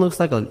Rogan looks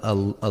like a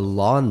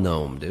lawn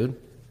gnome, dude.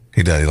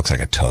 He does. He looks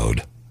like a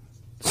toad.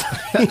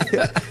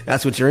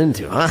 That's what you're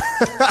into, huh?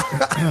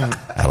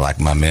 I like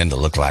my men to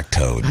look like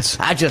toads.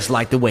 I just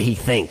like the way he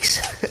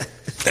thinks.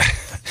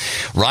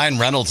 Ryan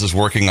Reynolds is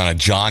working on a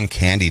John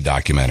Candy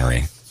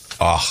documentary.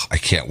 Oh, I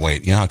can't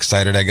wait. You know how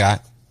excited I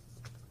got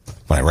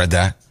when I read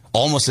that?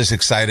 Almost as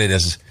excited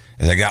as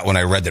I got when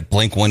I read that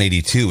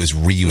Blink-182 is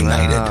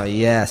reunited. Oh,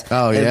 yes.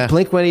 Oh, yeah.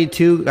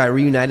 Blink-182 got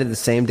reunited the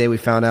same day we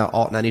found out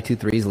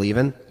Alt-92.3 is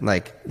leaving.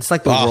 Like, it's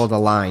like the world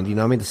aligned. You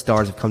know what I mean? The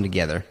stars have come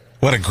together.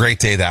 What a great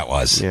day that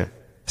was. Yeah.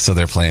 So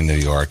they're playing New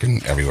York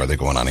and everywhere. They're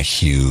going on a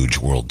huge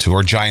world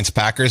tour.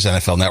 Giants-Packers,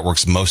 NFL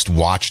Network's most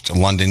watched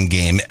London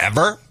game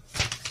ever.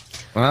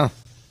 Wow.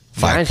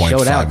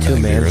 5.5 out too,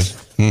 man.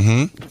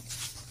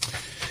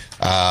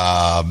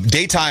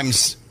 Daytime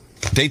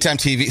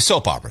TV,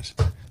 soap operas.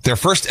 Their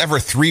first ever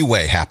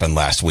 3-way happened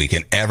last week,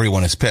 and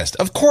everyone is pissed.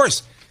 Of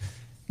course,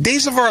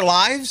 Days of Our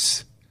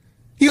Lives.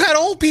 You had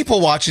old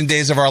people watching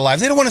Days of Our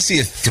Lives. They don't want to see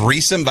a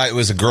threesome. It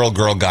was a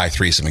girl-guy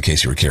threesome, in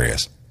case you were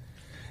curious.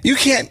 You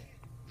can't.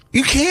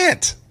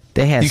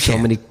 They had so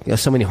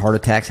many heart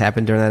attacks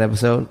happen during that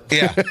episode.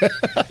 Yeah.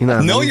 You know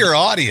what I Know mean? your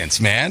audience,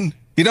 man.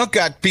 You don't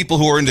got people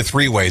who are into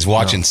 3-ways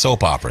watching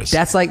soap operas.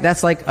 That's like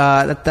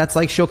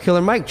Show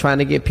Killer Mike trying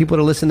to get people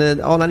to listen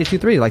to All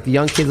 92.3. Like the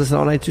young kids listen to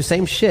All 92.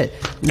 Same shit.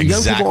 The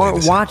young people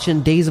aren't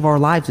watching Days of Our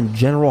Lives in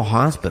General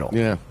Hospital.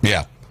 Yeah.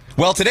 Yeah.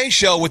 Well, today's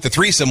show with the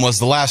threesome was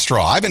the last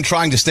straw. I've been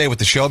trying to stay with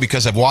the show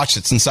because I've watched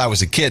it since I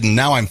was a kid, and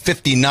now I'm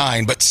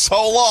 59. But so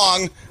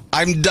long,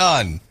 I'm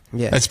done.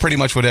 Yeah. That's pretty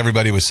much what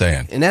everybody was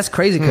saying. And that's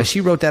crazy because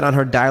she wrote that on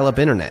her dial-up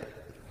internet.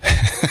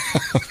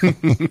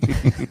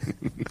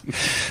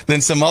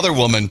 Then some other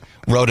woman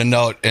wrote a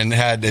note and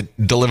had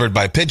it delivered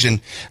by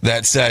pigeon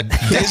that said,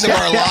 Days of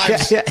Our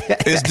Lives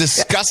is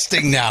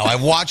disgusting now.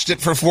 I've watched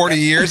it for 40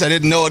 years. I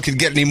didn't know it could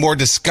get any more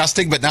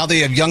disgusting, but now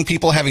they have young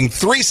people having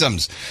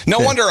threesomes. No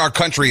wonder our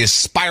country is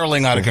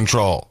spiraling out of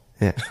control.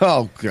 Yeah.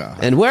 Oh, God.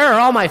 And where are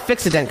all my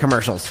Fix-A-Dent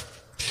commercials?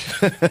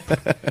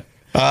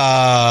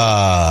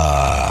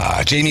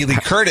 Jamie Lee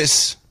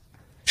Curtis,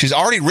 she's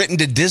already written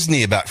to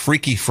Disney about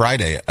Freaky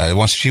Friday.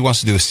 She wants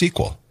to do a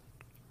sequel.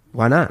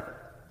 Why not?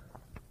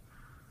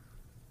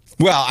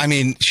 Well, I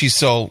mean,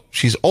 she's old.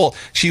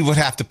 She would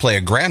have to play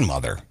a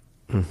grandmother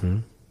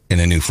in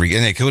a new Freaky.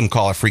 And they couldn't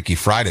call it Freaky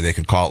Friday. They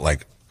could call it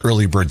like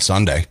Early Bird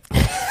Sunday.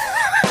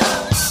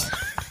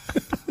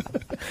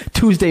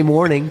 Tuesday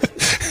morning.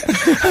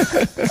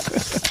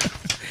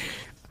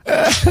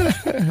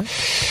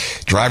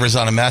 Drivers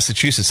on a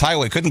Massachusetts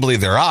highway couldn't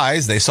believe their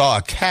eyes. They saw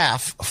a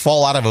calf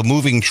fall out of a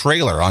moving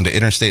trailer onto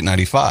Interstate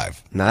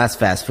 95. No, that's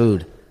fast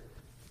food.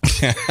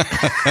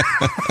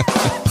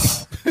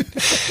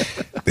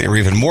 They were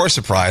even more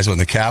surprised when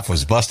the calf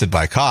was busted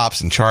by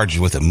cops and charged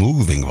with a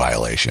moving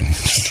violation.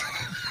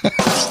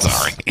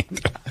 Sorry.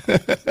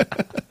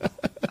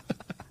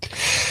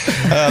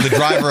 The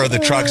driver of the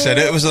truck said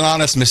it was an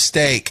honest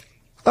mistake.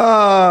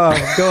 Oh,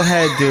 go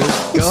ahead, dude.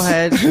 Go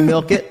ahead.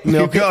 Milk it.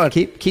 Milk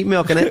it. Keep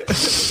milking it.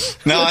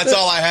 No, that's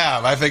all I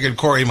have. I figured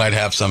Corey might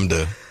have some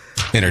to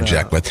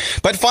interject with.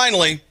 But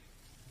finally,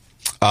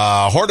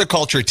 a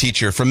horticulture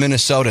teacher from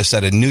Minnesota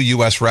set a new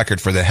U.S.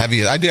 record for the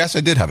heaviest. I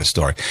did have a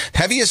story.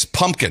 Heaviest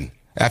pumpkin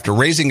after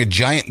raising a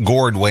giant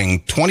gourd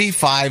weighing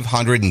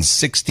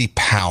 2,560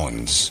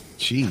 pounds.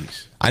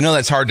 Jeez. I know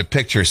that's hard to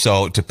picture,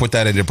 so to put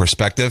that into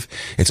perspective,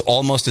 it's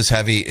almost as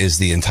heavy as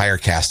the entire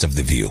cast of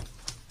The View.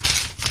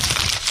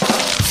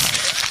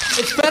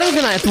 It's better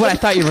than what I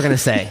thought you were going to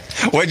say.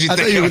 What did you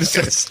think? You were going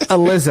to say a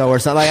Lizzo or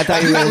something. I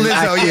thought you were going to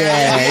Lizzo.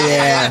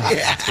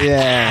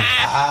 Yeah.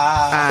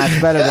 It's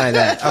better than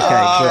that. Okay,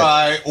 All good.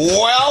 right.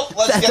 Well,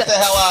 let's get the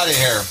hell out of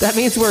here. That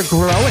means we're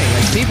growing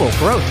as people.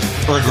 Growth.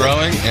 We're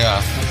growing?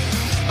 Yeah.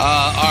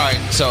 All right.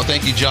 So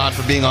thank you, John,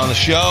 for being on the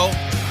show.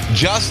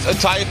 Just a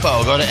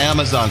Typo. Go to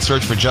Amazon,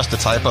 search for Just a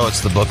Typo.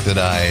 It's the book that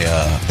I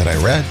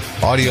read.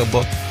 Audio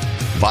book.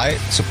 Buy it.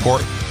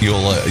 Support.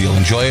 You'll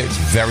enjoy it. It's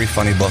a very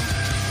funny book.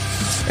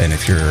 And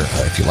if you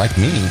like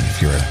me, if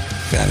you're a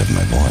fan of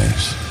my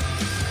voice,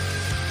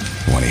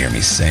 you want to hear me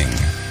sing,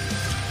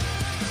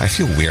 I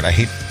feel weird. I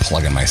hate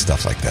plugging my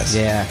stuff like this.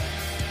 Yeah.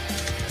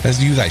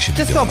 As you guys should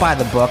Just be go doing buy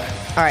the book.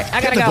 All right,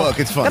 I gotta Get the go. book.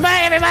 It's fun.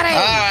 Goodbye, everybody. All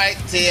right.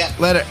 See ya.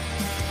 Let it.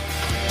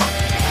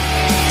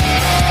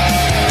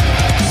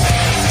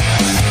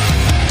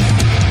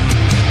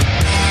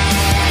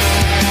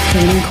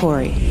 Kane and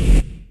Corey.